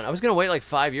write it down. I was going to wait like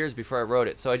 5 years before I wrote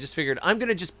it, so I just figured I'm going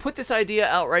to just put this idea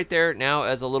out right there now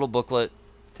as a little booklet.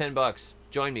 $10.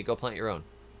 Join me. Go plant your own.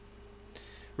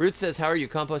 Ruth says, how are you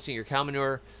composting your cow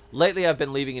manure? Lately, I've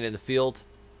been leaving it in the field,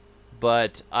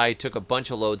 but I took a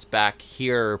bunch of loads back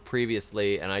here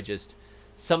previously, and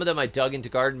some of them I dug into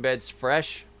garden beds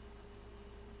fresh.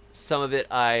 Some of it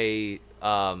I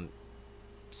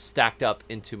stacked up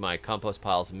into my compost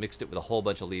piles and mixed it with a whole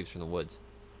bunch of leaves from the woods.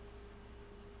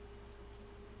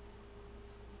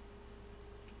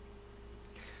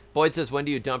 Boyd says, when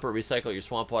do you dump or recycle your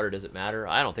swamp water? Does it matter?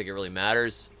 I don't think it really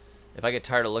matters. If I get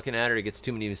tired of looking at it, it gets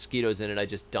too many mosquitoes in it, I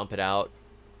just dump it out.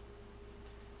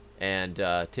 And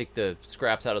take the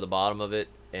scraps out of the bottom of it.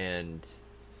 And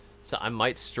so I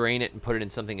might strain it and put it in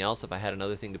something else if I had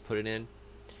another thing to put it in.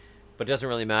 But it doesn't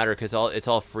really matter because it's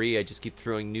all free. I just keep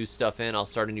throwing new stuff in. I'll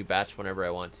start a new batch whenever I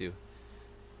want to.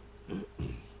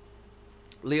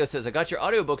 Leo says, I got your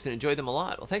audiobooks and enjoyed them a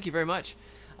lot. Well, thank you very much.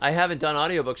 I haven't done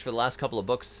audiobooks for the last couple of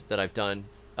books that I've done.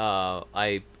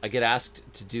 I get asked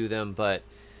to do them, but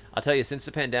I'll tell you, since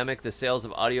the pandemic, the sales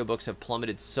of audiobooks have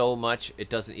plummeted so much, it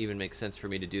doesn't even make sense for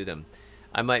me to do them.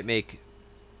 I might make,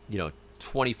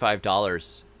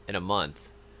 $25 in a month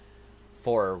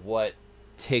for what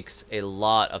takes a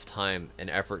lot of time and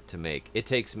effort to make. It'd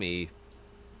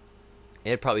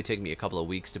probably take me a couple of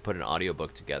weeks to put an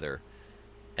audiobook together.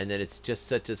 And then it's just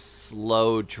such a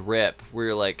slow drip where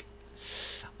you're like,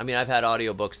 I've had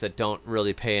audiobooks that don't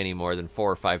really pay any more than $4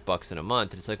 or $5 in a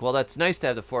month. And it's like, well, that's nice to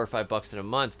have the $4 or $5 in a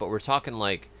month, but we're talking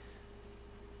like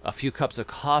a few cups of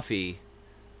coffee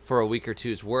for a week or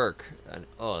two's work. And,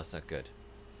 oh, that's not good.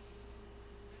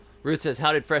 Ruth says,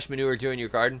 how did fresh manure do in your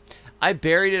garden? I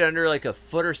buried it under like a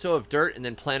foot or so of dirt and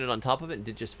then planted on top of it and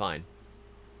did just fine.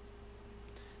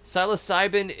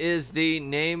 Psilocybin is the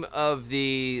name of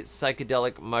the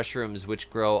psychedelic mushrooms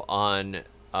which grow on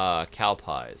cow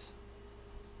pies.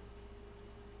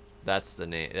 That's the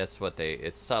name. That's what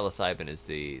it's psilocybin is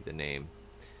the name.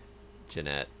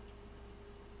 Jeanette.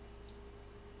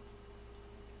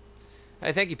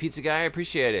 Hey, thank you, Pizza Guy. I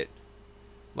appreciate it.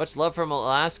 Much love from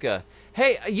Alaska.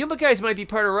 Hey, you guys might be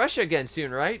part of Russia again soon,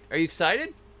 right? Are you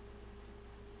excited?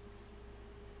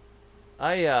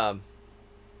 I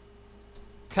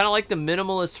kind of like the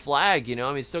minimalist flag,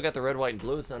 it's still got the red, white, and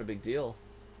blue. It's not a big deal.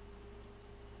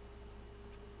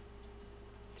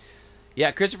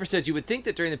 Yeah, Christopher says, you would think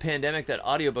that during the pandemic that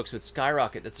audiobooks would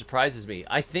skyrocket. That surprises me.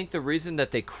 I think the reason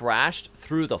that they crashed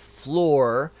through the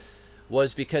floor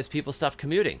was because people stopped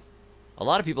commuting. A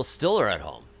lot of people still are at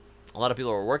home. A lot of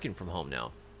people are working from home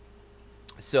now.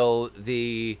 So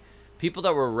the people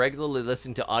that were regularly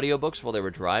listening to audiobooks while they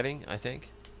were driving, I think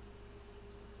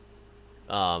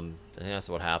that's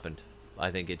what happened.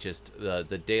 I think it just,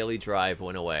 the daily drive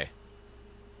went away.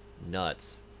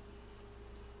 Nuts.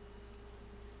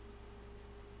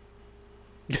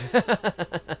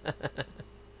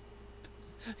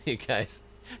 You guys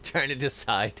trying to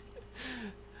decide.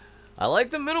 I like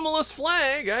the minimalist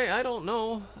flag. I don't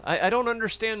know. I don't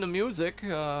understand the music.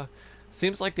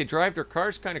 Seems like they drive their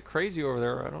cars kind of crazy over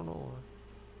there. I don't know.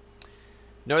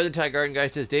 Northern Thai Garden Guy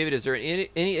says, David, is there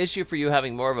any issue for you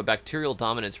having more of a bacterial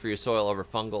dominance for your soil over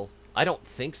fungal? I don't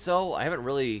think so. I haven't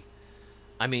really...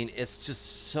 I mean, it's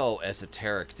just so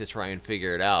esoteric to try and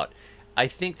figure it out. I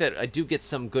think that I do get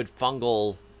some good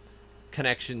fungal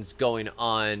connections going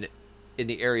on in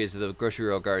the areas of the grocery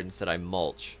row gardens that I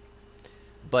mulch.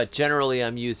 But generally,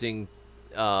 I'm using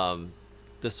the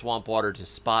swamp water to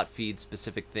spot feed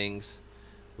specific things,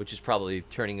 which is probably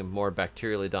turning them more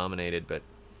bacterially dominated, but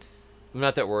I'm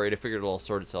not that worried. I figured it'll all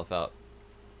sort itself out.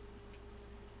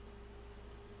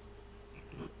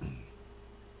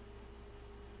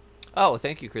 Oh,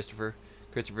 thank you, Christopher.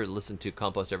 Christopher listened to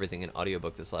Compost Everything in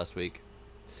audiobook this last week.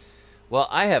 Well,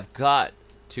 I have got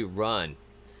to run.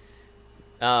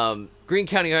 Green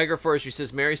County Agroforestry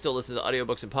says Mary still listens to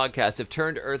audiobooks and podcasts. If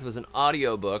Turn to Earth was an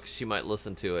audiobook, she might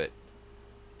listen to it.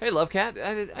 Hey, Love Cat.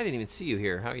 I didn't even see you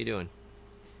here. How are you doing?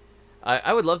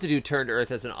 I would love to do Turn to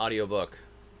Earth as an audiobook.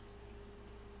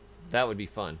 That would be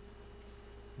fun.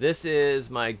 This is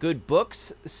my Good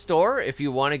Books store. If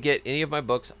you want to get any of my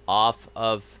books off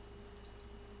of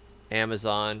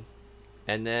Amazon,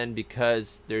 and then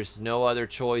because there's no other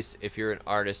choice if you're an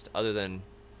artist other than,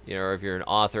 you know, or if you're an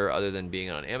author other than being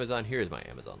on Amazon, here's my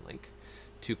Amazon link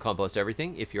to Compost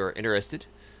Everything if you're interested.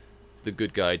 The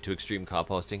Good Guide to Extreme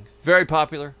Composting. Very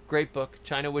popular, great book.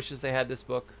 China wishes they had this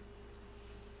book.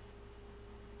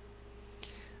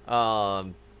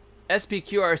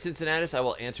 SPQR Cincinnati, I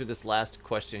will answer this last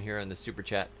question here on the super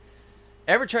chat.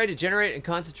 Ever tried to generate and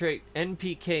concentrate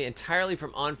NPK entirely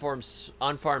from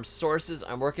on-farm sources?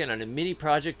 I'm working on a mini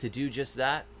project to do just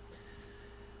that.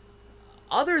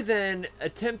 Other than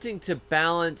attempting to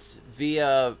balance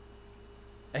via...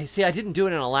 See, I didn't do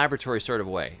it in a laboratory sort of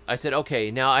way. I said,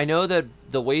 okay, now I know that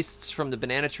the wastes from the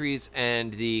banana trees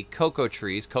and the cocoa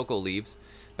trees, cocoa leaves,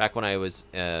 back when I was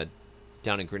down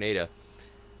in Grenada,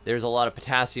 there's a lot of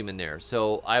potassium in there.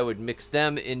 So I would mix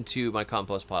them into my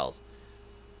compost piles.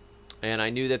 And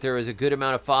I knew that there was a good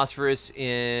amount of phosphorus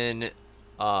in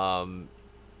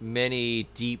many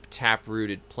deep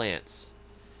tap-rooted plants.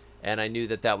 And I knew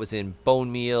that that was in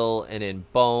bone meal and in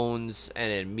bones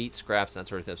and in meat scraps and that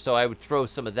sort of stuff. So I would throw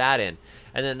some of that in.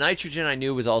 And then nitrogen I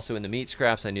knew was also in the meat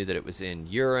scraps. I knew that it was in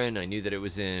urine. I knew that it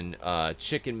was in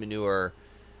chicken manure.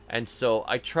 And so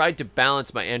I tried to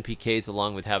balance my NPKs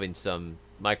along with having some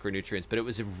micronutrients. But it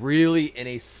was really in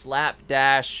a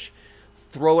slapdash,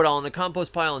 throw it all in the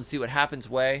compost pile and see what happens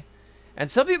way.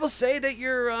 And some people say that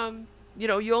you're, you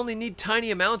know, you only need tiny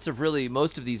amounts of really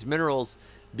most of these minerals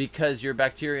because your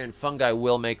bacteria and fungi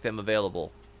will make them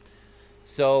available.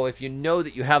 So if you know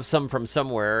that you have some from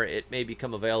somewhere, it may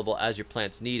become available as your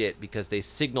plants need it because they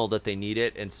signal that they need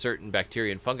it, and certain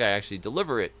bacteria and fungi actually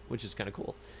deliver it, which is kind of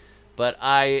cool. But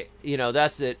you know,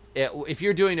 that's it. If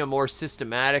you're doing a more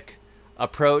systematic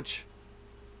approach,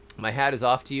 my hat is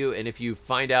off to you. And if you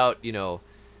find out, you know,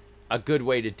 a good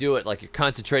way to do it, like you're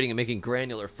concentrating and making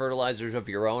granular fertilizers of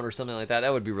your own or something like that,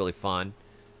 that would be really fun,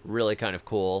 really kind of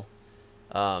cool.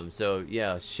 So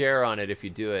yeah, share on it if you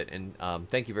do it, and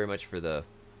thank you very much for the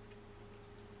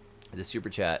super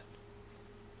chat.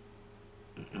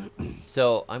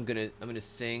 So I'm gonna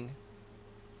sing.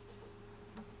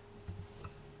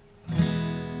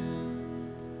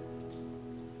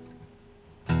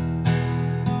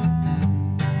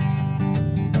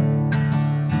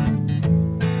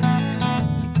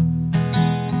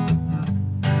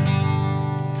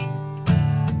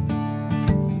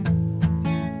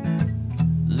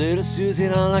 Little Susie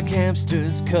don't like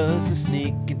hamsters 'cause they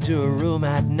sneak into a room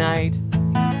at night.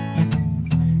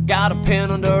 Got a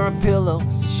pen under her pillow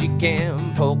so she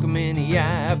can poke 'em in the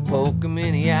eye, poke 'em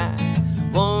in the eye.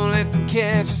 Won't let them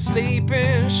catch her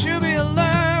sleeping. She'll be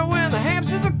alert when the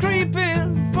hamsters are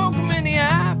creeping. Poke 'em in the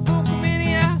eye, poke 'em in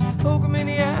the eye, poke 'em in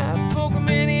the eye, poke 'em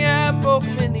in the eye, poke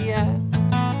 'em in the eye.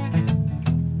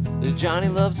 Little Johnny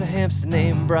loves a hamster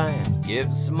named Brian,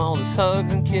 gives him all his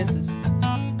hugs and kisses.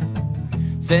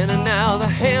 Sending out the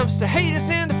hamster haters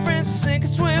and the friends to sink or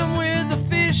swim with the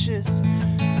fishes.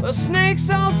 Well, snakes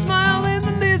all smile and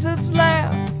the lizards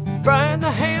laugh. Brian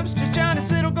the hamster's Johnny's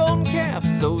little golden calf.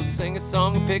 So sing a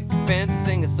song of picket fence,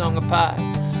 sing a song of pie.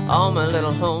 All my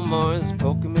little homeboys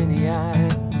poke 'em in the eye.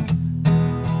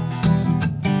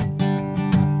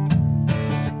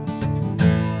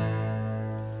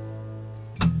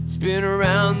 Spin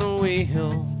around the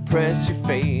wheel, press your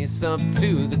face up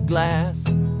to the glass.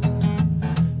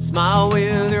 Smile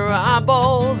with your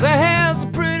eyeballs as a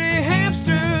pretty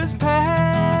hamster's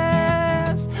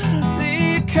pass.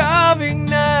 See a carving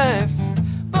knife,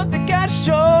 but they got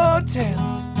short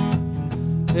tails.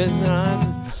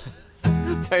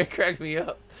 Sorry, crack me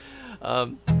up.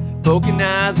 Poking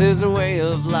eyes is a way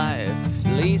of life.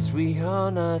 At least we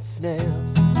are not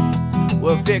snails.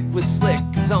 Well, Vic was slick,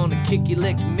 'cause on a kick, you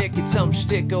lick Mickey, some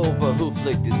shtick over who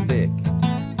flicked his bick.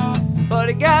 But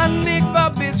he got nicked by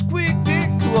Bisquick Dick,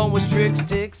 who almost trick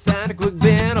sticks and a quick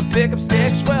bin of pickup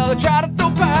sticks. Well, they try to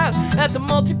throw pies at the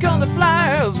multicolored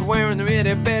flyers, wearing their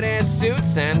itty bitty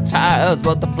suits and ties.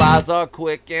 But the flies are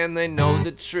quick and they know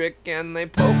the trick, and they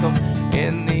poke them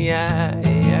in the eye.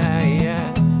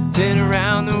 Then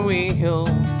around the wheel,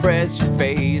 press your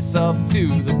face up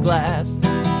to the glass.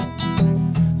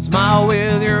 Smile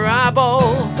with your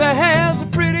eyeballs, that has a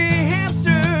pretty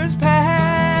hamster's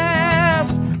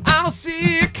pass. I don't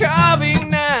see a carving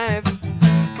knife,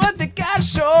 but they got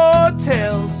short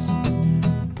tails.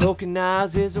 Poking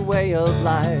knives is a way of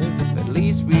life, at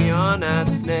least we are not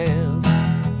snails.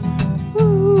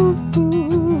 Ooh,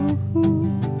 ooh,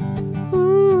 ooh, ooh,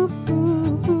 ooh,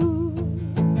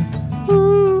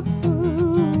 ooh,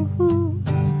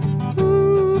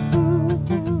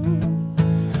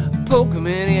 poke 'em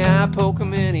in the eye, poke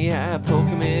 'em in the eye, poke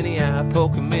 'em in the eye,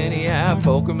 poke 'em in the eye,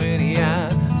 poke 'em in the eye,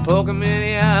 poke 'em in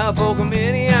the eye, poke 'em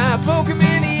in the eye, poke 'em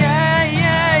in the eye,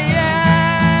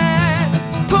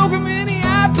 poke 'em in the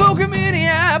eye, poke 'em in the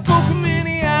eye, poke 'em in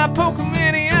the eye, poke 'em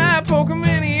in the eye, poke 'em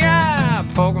in the eye,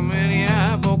 poke 'em in the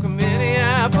eye, poke 'em in the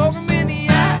eye, poke 'em in the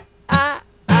eye.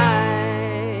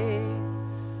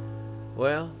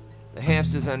 Well, the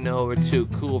hamsters I know are too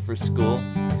cool for school.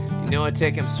 You know I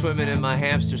take him swimming in my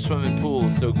hamster swimming pool.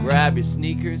 So grab your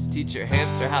sneakers, teach your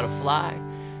hamster how to fly,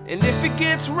 and if it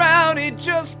gets rowdy,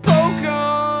 just poke him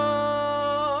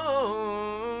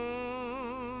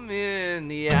in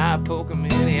the eye, poke him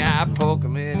in the eye, poke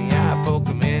him in the eye, poke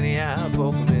him in the eye,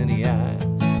 poke him in the eye,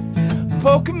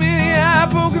 poke him in the eye,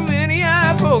 poke him in the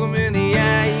eye, poke him in the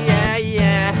eye, poke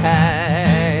him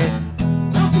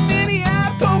in the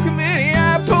eye, poke him in the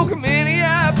eye, poke him in the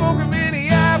eye, poke him in the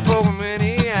eye, poke him in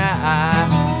the eye.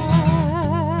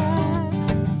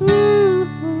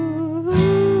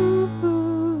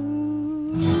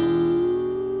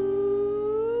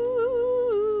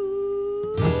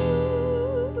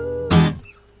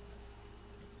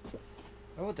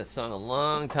 I wrote that song a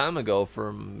long time ago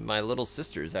for my little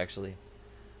sisters, actually.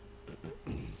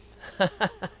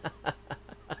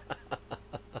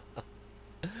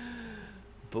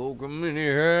 Poke 'em in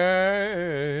the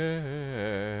eye.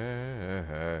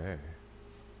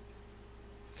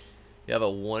 You have a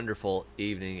wonderful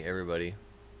evening, everybody.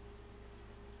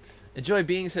 Enjoy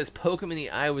Being says, poke him in the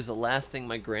eye was the last thing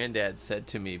my granddad said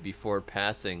to me before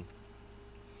passing.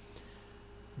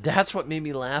 That's what made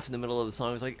me laugh in the middle of the song.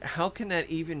 I was like, how can that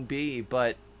even be?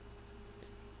 But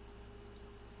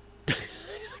I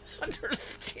don't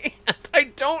understand. I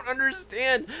don't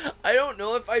understand. I don't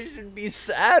know if I should be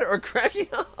sad or cracking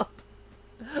up.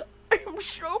 I am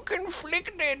so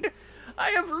conflicted. I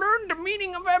have learned the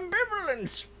meaning of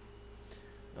ambivalence.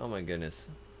 Oh my goodness.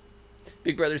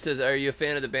 Big Brother says, are you a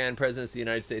fan of the band Presidents of the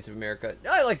United States of America?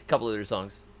 I like a couple of their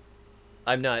songs.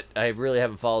 I'm not. I really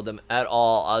haven't followed them at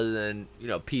all, other than, you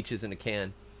know, Peaches in a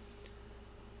Can.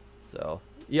 So,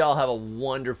 y'all have a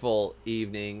wonderful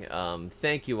evening.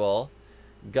 Thank you all.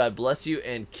 God bless you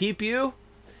and keep you,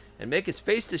 and make his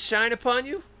face to shine upon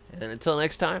you. And until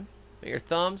next time, may your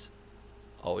thumbs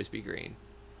always be green.